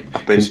duck.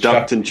 I've been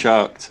ducked and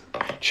chucked.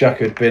 Chuck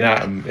had been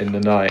at them in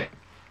the night.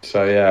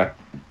 So, yeah.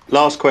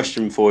 Last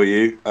question for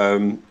you.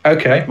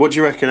 Okay. What do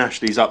you reckon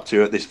Ashley's up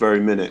to at this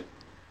very minute?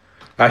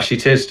 Ashley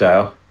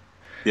Tisdale?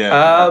 Yeah.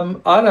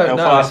 I don't know.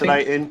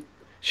 Self-isolating?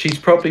 She's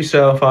probably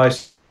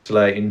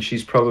self-isolating.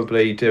 She's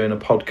probably doing a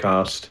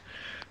podcast.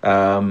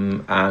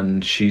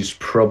 And she's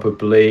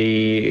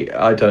probably,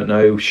 I don't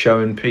know,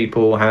 showing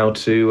people how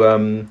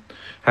to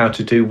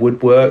do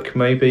woodwork,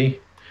 maybe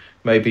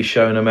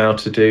showing them how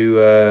to do,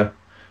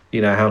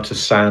 how to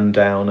sand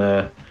down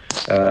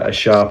a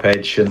sharp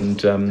edge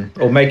and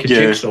or make a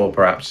jigsaw,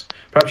 perhaps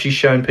she's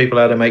showing people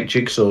how to make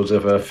jigsaws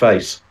of her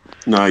face.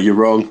 No, you're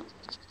wrong.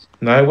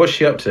 No, what's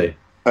she up to?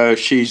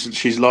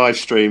 She's live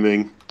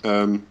streaming.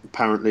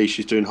 Apparently,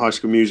 she's doing High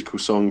School Musical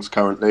songs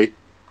currently.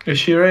 Is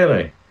she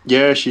really?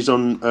 Yeah, she's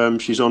on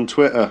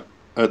Twitter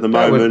at the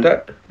moment.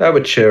 That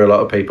would cheer a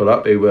lot of people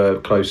up who were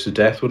close to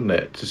death, wouldn't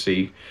it? To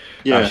see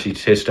Ashley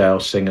Tisdale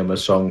sing them a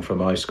song from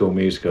High School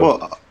Musical.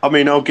 Well, I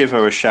mean, I'll give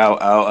her a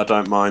shout out. I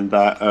don't mind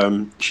that.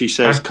 She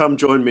says, "Come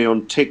join me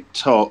on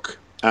TikTok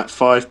at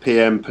 5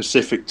 p.m.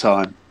 Pacific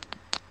time."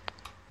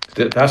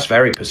 That's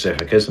very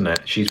Pacific, isn't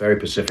it? She's very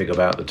Pacific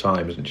about the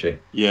time, isn't she?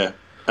 Yeah,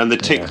 and the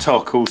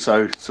TikTok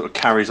also sort of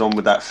carries on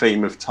with that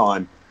theme of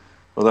time,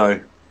 although.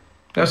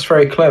 That's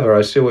very clever.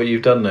 I see what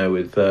you've done there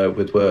with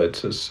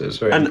words. It's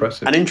very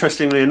impressive. And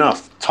interestingly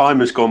enough,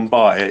 time has gone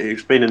by.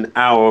 It's been an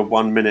hour,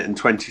 1 minute and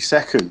 20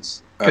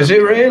 seconds. Is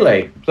it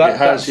really? It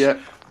has, yeah.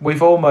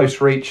 We've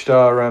almost reached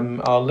our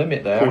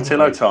limit there.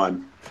 Portillo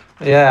time.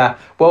 Yeah.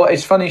 Well,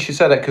 it's funny you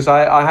said that because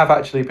I have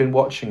actually been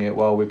watching it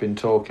while we've been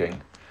talking.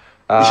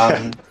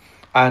 And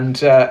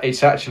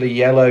it's actually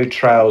yellow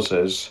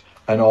trousers,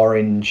 an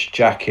orange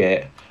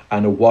jacket,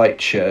 and a white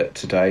shirt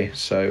today.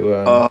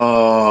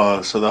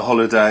 So so the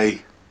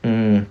holiday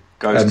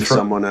goes to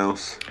someone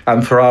else.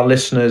 And for our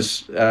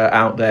listeners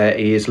out there,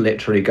 he is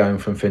literally going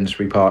from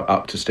Finsbury Park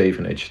up to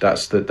Stevenage.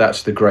 That's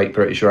the Great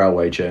British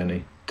Railway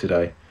journey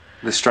today.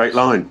 The straight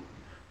line.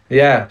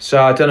 Yeah.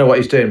 So I don't know what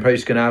he's doing. But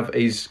he's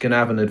gonna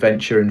have an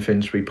adventure in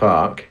Finsbury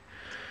Park,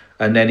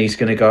 and then he's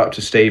gonna go up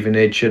to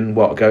Stevenage and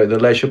go to the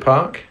leisure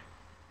park.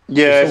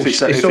 Yeah, if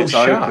it's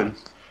open.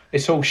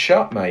 It's all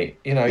shut, mate.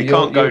 You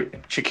can't go.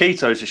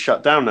 Chiquitos is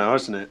shut down now,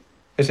 isn't it?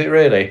 Is it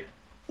really?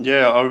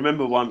 Yeah, I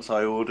remember once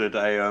I ordered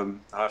I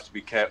have to be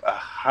careful, a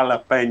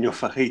jalapeno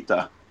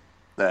fajita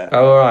there.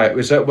 Oh, all right.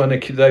 Was that one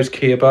of those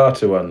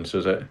ciabatta ones,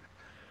 was it?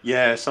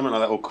 Yeah, something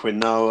like that, or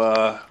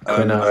quinoa.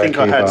 Quinoa, I think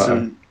ciabatta. I had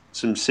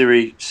some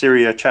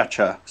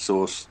sriracha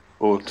sauce.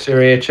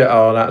 Sriracha,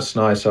 oh, that's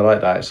nice. I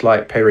like that. It's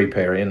like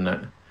peri-peri, isn't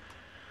it?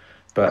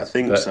 I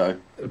think so.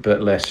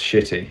 But less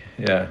shitty,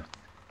 yeah.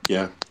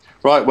 Yeah.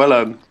 Right,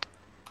 well,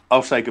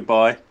 I'll say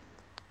goodbye.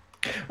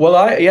 Well,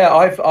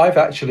 I've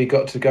actually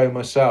got to go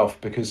myself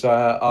because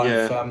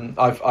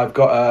I've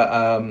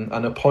got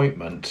an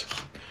appointment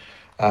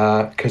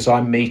because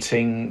I'm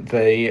meeting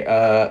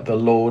the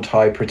Lord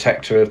High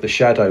Protector of the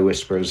Shadow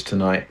Whisperers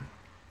tonight.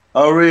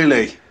 Oh,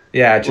 really?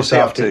 Yeah, just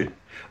What's after. He up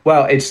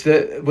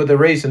to? Well, the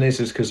reason is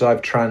because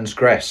I've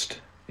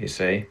transgressed. You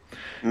see,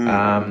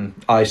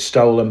 I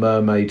stole a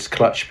mermaid's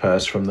clutch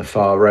purse from the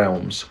far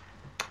realms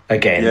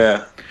again.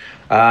 Yeah.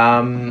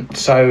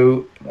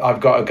 So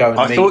I've got to go and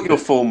I thought your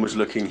form was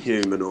looking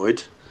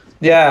humanoid.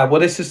 Yeah, well,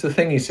 this is the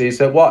thing, you see, is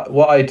that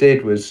what I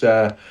did was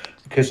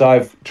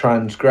I've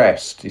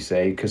transgressed, you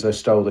see, because I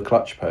stole the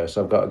clutch purse,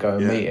 I've got to go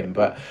and meet him.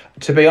 But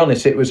to be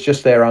honest, it was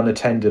just there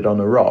unattended on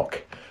a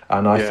rock.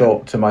 And I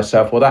thought to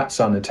myself, well, that's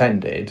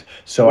unattended.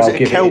 So was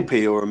it a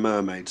kelpie or a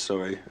mermaid?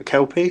 Sorry, a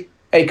kelpie?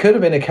 It could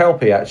have been a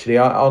kelpie, actually.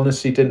 I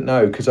honestly didn't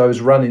know because I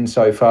was running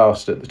so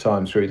fast at the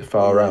time through the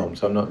Far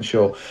Realms. I'm not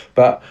sure.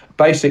 But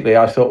basically,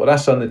 I thought, well,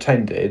 that's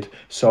unattended,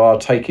 so I'll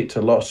take it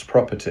to lost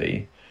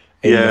property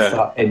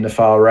in the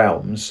Far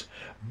Realms.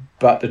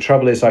 But the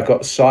trouble is, I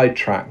got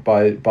sidetracked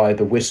by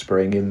the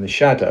whispering in the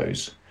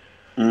shadows,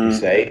 you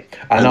see.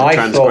 And the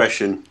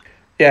transgression.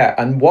 Yeah,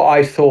 and what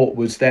I thought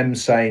was them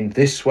saying,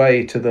 this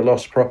way to the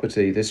lost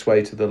property, this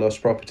way to the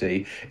lost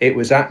property. It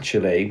was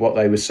actually, what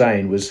they were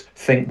saying was,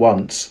 think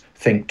once,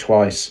 think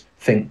twice,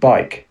 think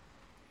bike.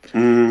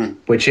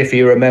 Which, if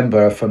you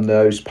remember from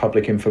those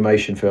public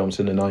information films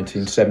in the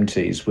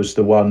 1970s, was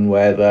the one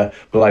where the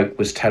bloke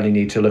was telling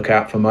you to look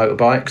out for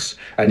motorbikes,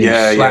 and he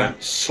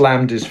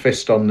slammed his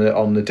fist on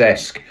the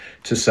desk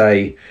to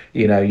say,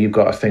 you know, you've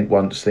got to think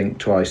once, think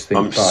twice,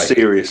 think bike. I'm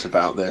serious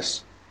about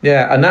this.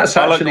 Yeah, and that's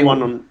actually...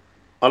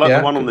 I like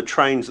the one on the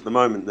trains at the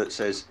moment that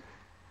says,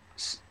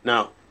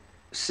 now,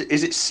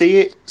 is it see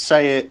it,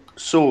 say it,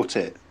 sort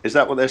it? Is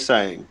that what they're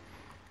saying?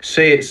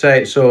 See it,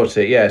 say it, sort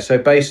it. Yeah. So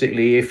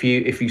basically, if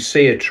you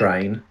see a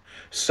train,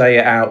 say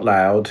it out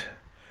loud,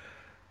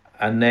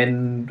 and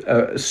then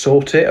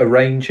sort it,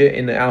 arrange it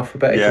in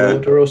alphabetical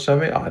order or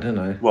something. I don't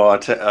know. Well,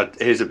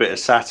 here's a bit of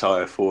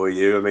satire for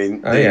you. I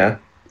mean,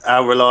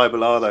 how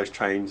reliable are those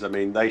trains? I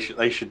mean, they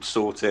should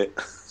sort it.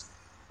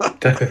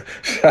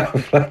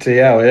 Bloody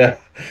hell, yeah.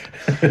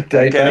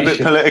 Get a bit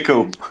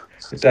political.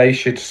 They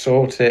should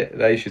sort it.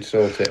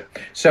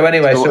 So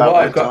anyway, so what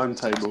I've got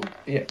timetable.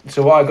 Yeah.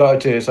 So what I got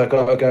to do is I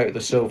got to go to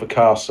the Silver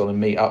Castle and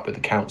meet up with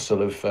the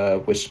Council of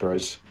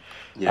Whisperers.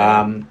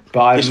 Yeah.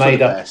 But I've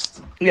made up.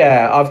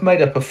 Yeah, I've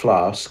made up a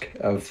flask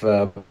of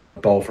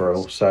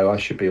Bovril, so I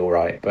should be all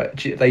right. But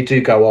they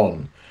do go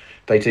on.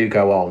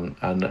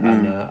 And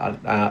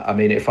I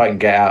mean, if I can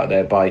get out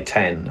there by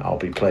 10, I'll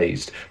be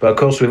pleased. But of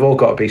course, we've all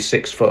got to be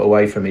 6 foot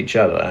away from each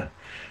other.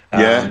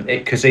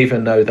 Because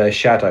even though they're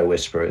shadow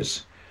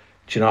whisperers,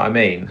 do you know what I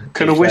mean?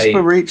 Can a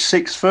whisper reach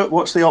 6 foot?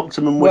 What's the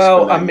optimum whisper?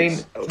 Well, length?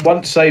 I mean,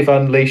 once they've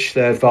unleashed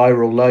their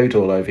viral load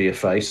all over your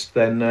face,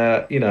 then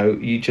you know,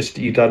 you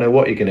don't know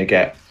what you're going to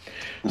get.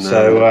 No,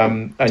 so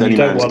and you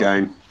don't want.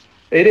 Game.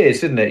 It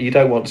is, isn't it? You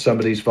don't want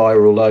somebody's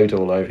viral load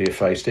all over your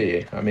face, do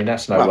you? I mean,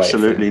 that's no way.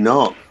 Absolutely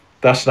not.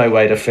 That's no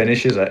way to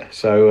finish, is it?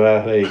 So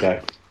there you go.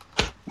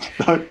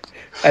 No.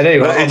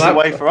 Anyway, but it's a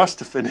way for us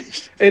to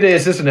finish. It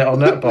is, isn't it? On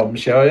that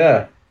bombshell,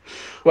 yeah.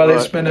 Well, right,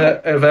 it's been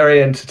a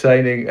very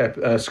entertaining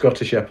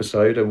Scottish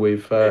episode, and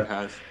we've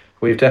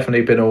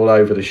definitely been all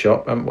over the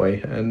shop, haven't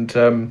we?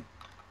 And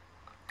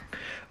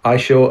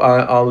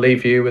I'll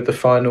leave you with the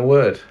final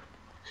word.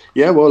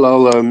 Yeah,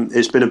 well,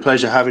 it's been a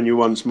pleasure having you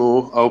once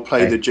more. I'll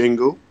play the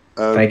jingle.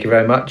 Thank you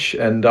very much,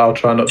 and I'll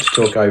try not to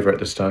talk over it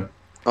this time.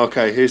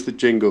 Okay, here's the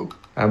jingle.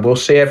 And we'll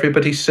see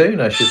everybody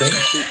soon, I should think.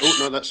 Oh,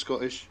 no, that's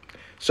Scottish.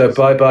 So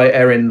bye-bye,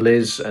 Erin,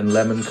 Liz, and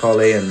Lemon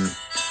Collie, and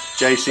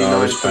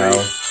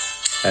JC93.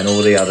 And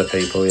all the other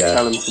people, yeah.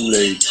 Callum from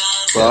Leeds.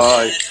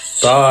 Bye.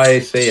 Bye,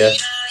 see ya.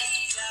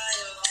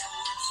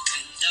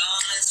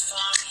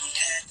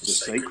 The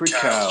Sacred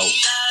Cow.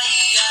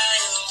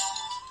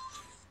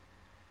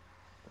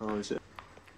 Oh, is it?